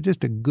 restaurant, but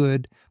just a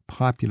good,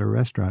 popular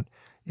restaurant,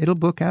 it'll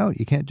book out.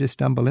 You can't just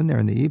stumble in there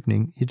in the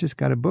evening. You just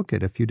got to book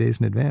it a few days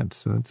in advance.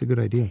 So it's a good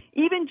idea.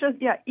 Even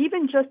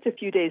just a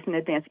few days in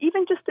advance,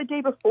 even just the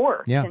day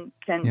before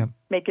can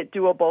make it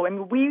doable. I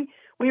mean,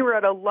 we were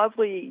at a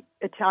lovely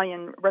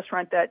Italian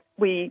restaurant that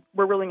we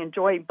were really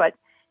enjoying, but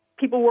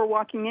people were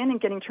walking in and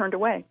getting turned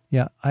away.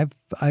 Yeah,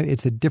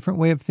 it's a different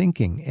way of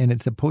thinking, and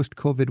it's a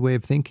post-COVID way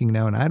of thinking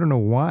now, and I don't know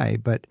why,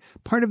 but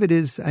part of it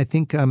is, I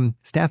think,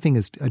 staffing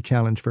is a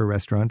challenge for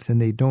restaurants,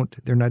 and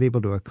they're not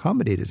able to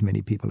accommodate as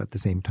many people at the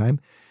same time.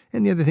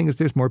 And the other thing is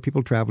there's more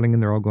people traveling,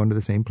 and they're all going to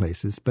the same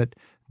places. But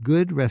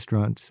good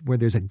restaurants where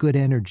there's a good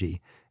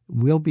energy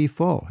will be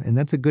full, and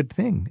that's a good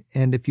thing.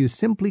 And if you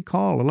simply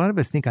call, a lot of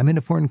us think, I'm in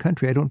a foreign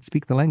country, I don't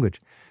speak the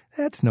language.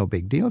 That's no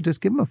big deal.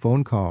 Just give them a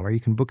phone call, or you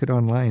can book it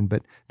online.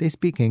 But they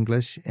speak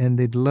English, and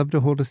they'd love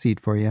to hold a seat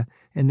for you.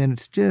 And then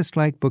it's just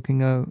like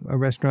booking a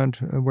restaurant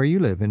where you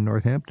live in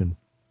Northampton.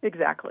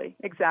 Exactly.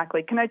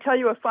 Can I tell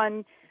you a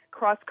fun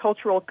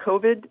cross-cultural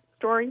COVID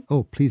story?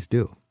 Oh, please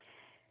do.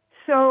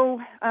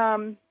 So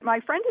my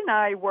friend and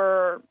I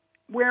were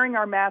wearing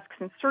our masks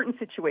in certain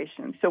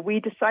situations. So we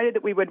decided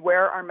that we would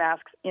wear our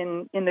masks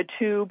in the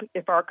tube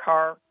if our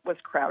car was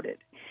crowded.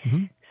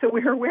 Mm-hmm. So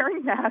we were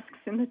wearing masks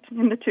in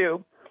the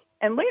tube.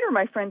 And later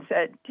my friend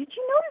said, did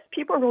you notice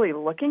people are really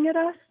looking at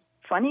us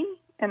funny?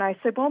 And I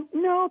said, well,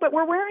 no, but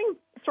we're wearing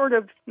sort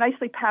of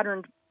nicely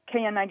patterned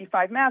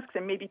KN95 masks,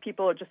 and maybe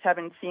people just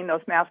haven't seen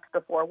those masks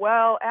before.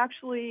 Well,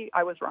 actually,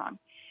 I was wrong.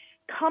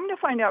 Come to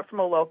find out from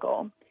a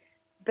local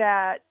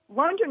that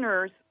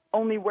Londoners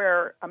only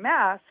wear a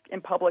mask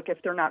in public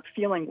if they're not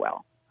feeling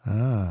well.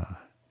 Ah.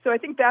 So I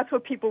think that's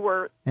what people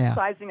were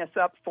sizing us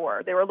up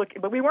for. They were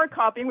looking, but we weren't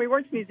coughing, we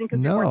weren't sneezing because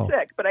we weren't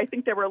sick. But I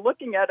think they were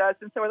looking at us,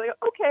 and so we're like,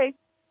 okay,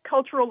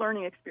 cultural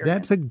learning experience.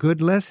 That's a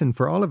good lesson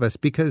for all of us,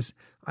 because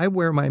I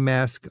wear my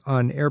mask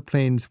on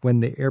airplanes when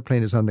the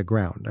airplane is on the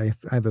ground. I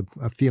have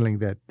a feeling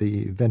that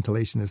the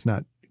ventilation is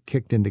not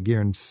kicked into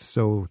gear and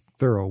so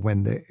thorough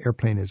when the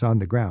airplane is on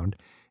the ground.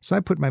 So I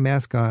put my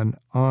mask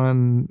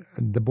on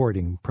the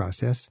boarding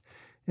process.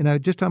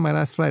 And just on my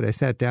last flight, I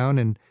sat down,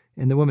 and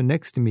the woman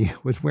next to me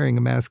was wearing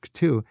a mask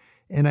too.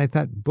 And I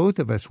thought both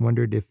of us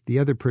wondered if the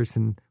other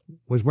person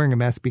was wearing a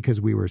mask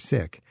because we were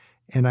sick.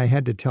 And I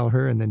had to tell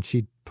her, and then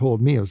she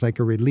told me. It was like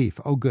a relief.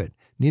 Oh, good.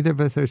 Neither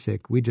of us are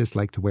sick. We just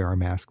like to wear our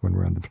mask when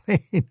we're on the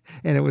plane.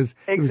 And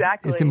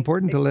it's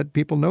important to let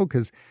people know,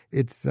 because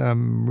it's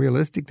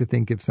realistic to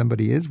think if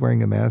somebody is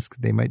wearing a mask,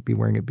 they might be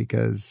wearing it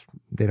because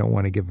they don't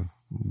want to give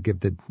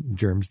the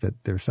germs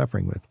that they're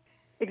suffering with.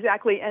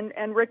 Exactly.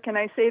 And Rick, can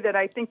I say that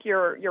I think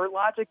your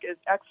logic is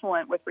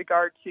excellent with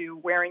regard to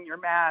wearing your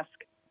mask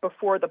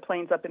before the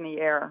plane's up in the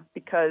air,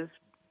 because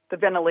the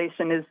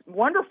ventilation is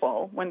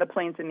wonderful when the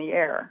plane's in the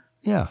air.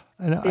 Yeah.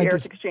 And the air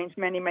is exchanged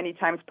many, many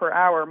times per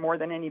hour, more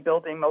than any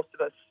building most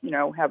of us,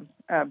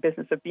 have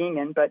business of being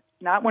in, but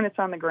not when it's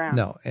on the ground.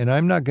 No, and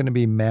I'm not going to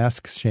be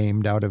mask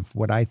shamed out of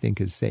what I think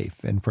is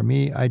safe. And for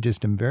me, I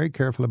just am very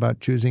careful about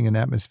choosing an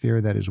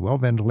atmosphere that is well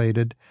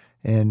ventilated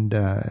and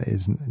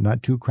is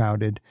not too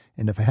crowded.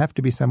 And if I have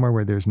to be somewhere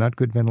where there's not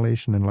good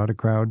ventilation and a lot of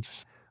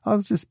crowds,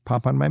 I'll just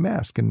pop on my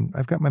mask. And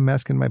I've got my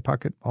mask in my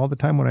pocket all the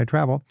time when I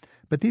travel.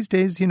 But these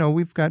days,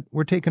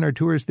 we're taking our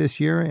tours this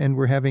year, and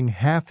we're having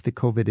half the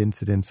COVID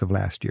incidence of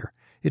last year.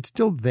 It's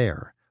still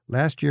there.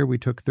 Last year, we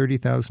took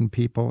 30,000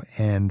 people,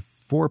 and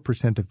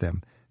 4% of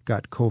them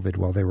got COVID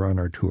while they were on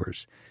our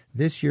tours.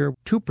 This year,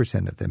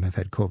 2% of them have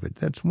had COVID.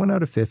 That's 1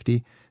 out of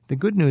 50. The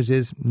good news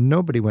is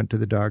nobody went to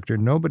the doctor.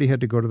 Nobody had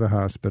to go to the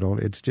hospital.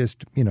 It's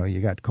just, you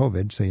got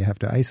COVID, so you have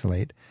to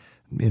isolate,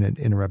 and it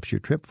interrupts your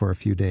trip for a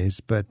few days.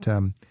 But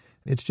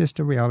it's just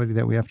a reality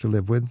that we have to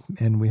live with,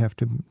 and we have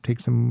to take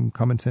some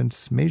common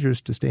sense measures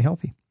to stay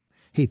healthy.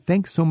 Hey,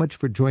 thanks so much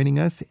for joining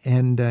us,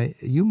 and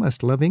you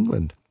must love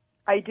England.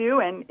 I do,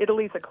 and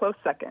Italy's a close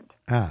second.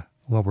 Ah,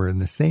 well, we're in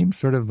the same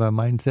sort of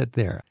mindset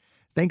there.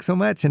 Thanks so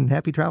much, and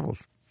happy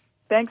travels.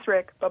 Thanks,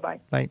 Rick.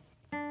 Bye-bye. Bye.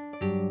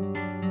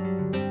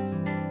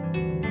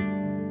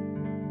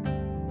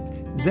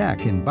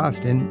 Zach in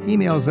Boston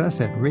emails us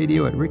at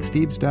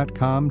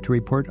radio@ricksteves.com to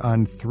report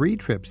on 3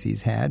 trips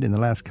he's had in the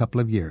last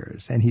couple of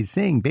years. And he's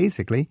saying,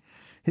 basically,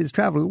 his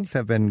travels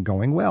have been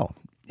going well,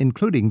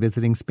 including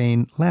visiting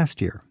Spain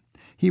last year.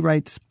 He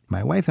writes,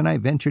 my wife and I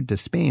ventured to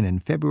Spain in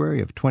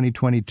February of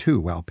 2022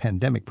 while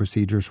pandemic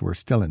procedures were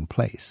still in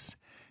place.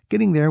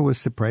 Getting there was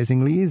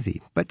surprisingly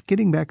easy, but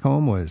getting back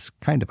home was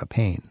kind of a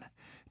pain.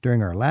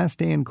 During our last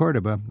day in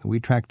Cordoba, we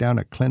tracked down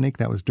a clinic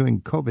that was doing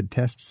COVID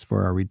tests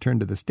for our return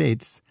to the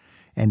States,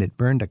 and it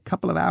burned a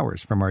couple of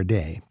hours from our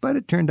day, but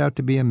it turned out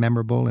to be a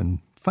memorable and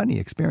funny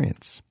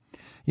experience.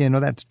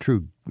 That's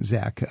true,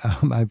 Zach.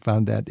 I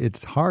found that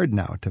it's hard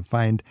now to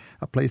find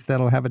a place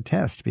that'll have a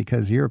test,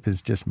 because Europe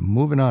is just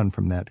moving on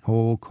from that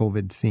whole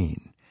COVID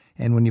scene.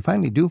 And when you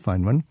finally do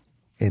find one,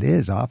 it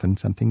is often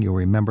something you'll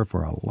remember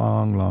for a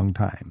long, long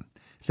time.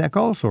 Zach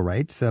also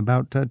writes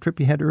about a trip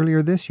he had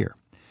earlier this year.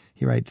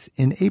 He writes,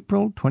 in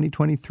April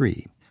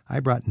 2023, I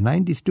brought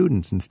 90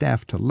 students and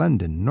staff to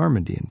London,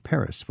 Normandy, and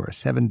Paris for a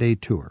 7-day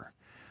tour.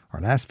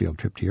 Our last field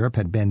trip to Europe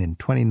had been in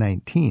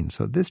 2019,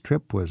 so this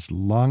trip was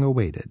long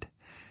awaited.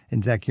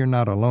 And Zach, you're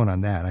not alone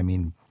on that. I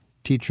mean,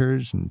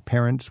 teachers and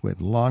parents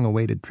with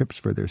long-awaited trips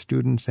for their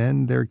students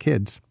and their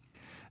kids.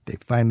 They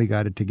finally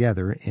got it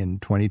together in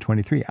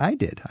 2023. I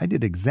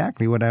did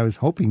exactly what I was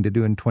hoping to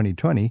do in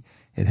 2020.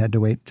 It had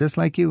to wait, just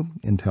like you,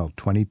 until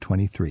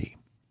 2023.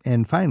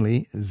 And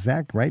finally,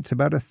 Zach writes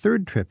about a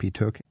 3rd trip he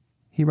took.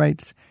 He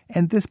writes,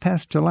 and this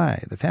past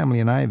July, the family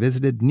and I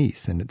visited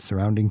Nice and its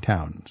surrounding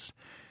towns.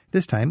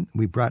 This time,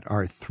 we brought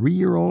our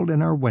 3-year-old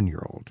and our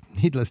 1-year-old.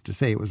 Needless to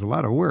say, it was a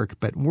lot of work,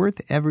 but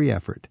worth every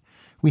effort.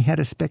 We had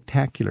a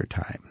spectacular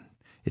time.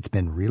 It's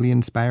been really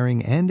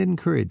inspiring and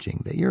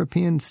encouraging that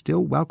Europeans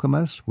still welcome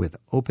us with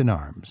open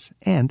arms.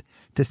 And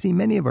to see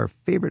many of our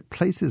favorite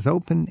places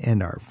open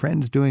and our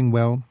friends doing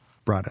well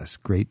brought us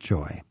great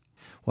joy.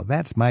 Well,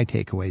 that's my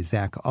takeaway,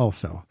 Zach,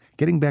 also.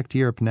 Getting back to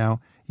Europe now,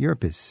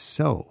 Europe is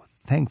so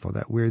thankful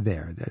that we're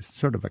there. There's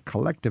sort of a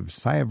collective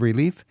sigh of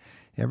relief.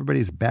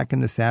 Everybody's back in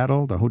the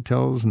saddle. The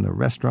hotels and the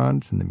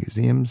restaurants and the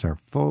museums are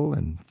full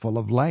and full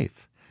of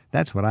life.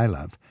 That's what I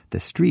love. The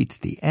streets,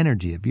 the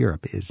energy of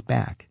Europe is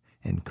back.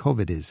 And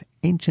COVID is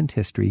ancient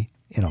history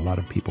in a lot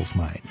of people's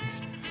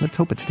minds. Let's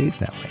hope it stays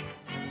that way.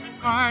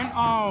 Kein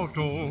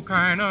Auto,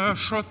 keine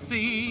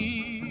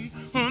Chaussee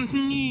und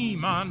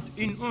niemand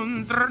in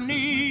unserer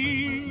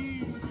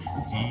Nähe.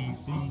 Tief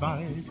im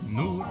Wald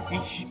nur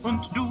ich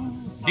und du,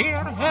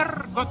 der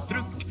Herrgott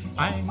drückt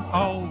ein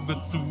Auge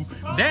zu,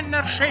 denn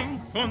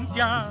schenkt uns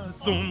ja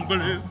zum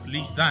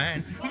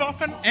Glücklichsein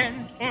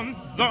Wochenend und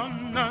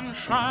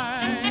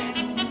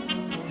Sonnenschein.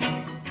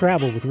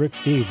 Travel with Rick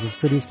Steves is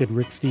produced at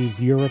Rick Steves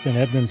Europe in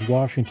Edmonds,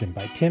 Washington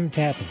by Tim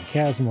Tatton,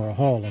 Casimir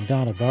Hall, and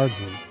Donna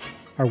Bardsley.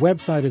 Our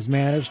website is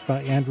managed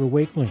by Andrew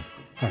Wakeling.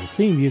 Our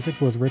theme music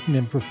was written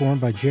and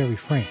performed by Jerry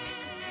Frank.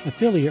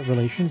 Affiliate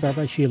relations are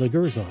by Sheila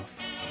Gerzoff.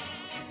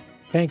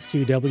 Thanks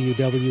to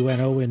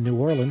WWNO in New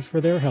Orleans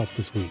for their help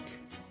this week.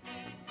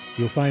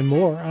 You'll find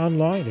more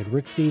online at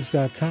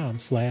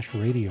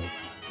ricksteves.com/radio.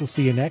 We'll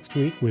see you next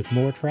week with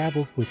more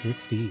Travel with Rick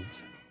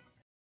Steves.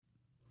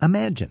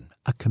 Imagine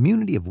a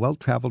community of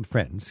well-traveled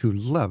friends who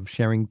love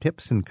sharing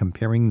tips and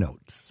comparing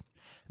notes.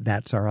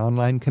 That's our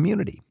online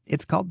community.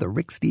 It's called the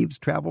Rick Steves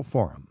Travel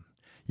Forum.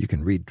 You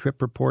can read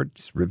trip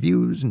reports,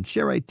 reviews, and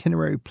share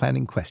itinerary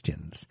planning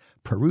questions,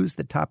 peruse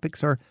the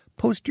topics, or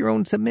post your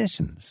own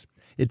submissions.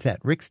 It's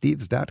at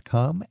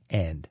ricksteves.com,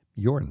 and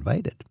you're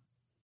invited.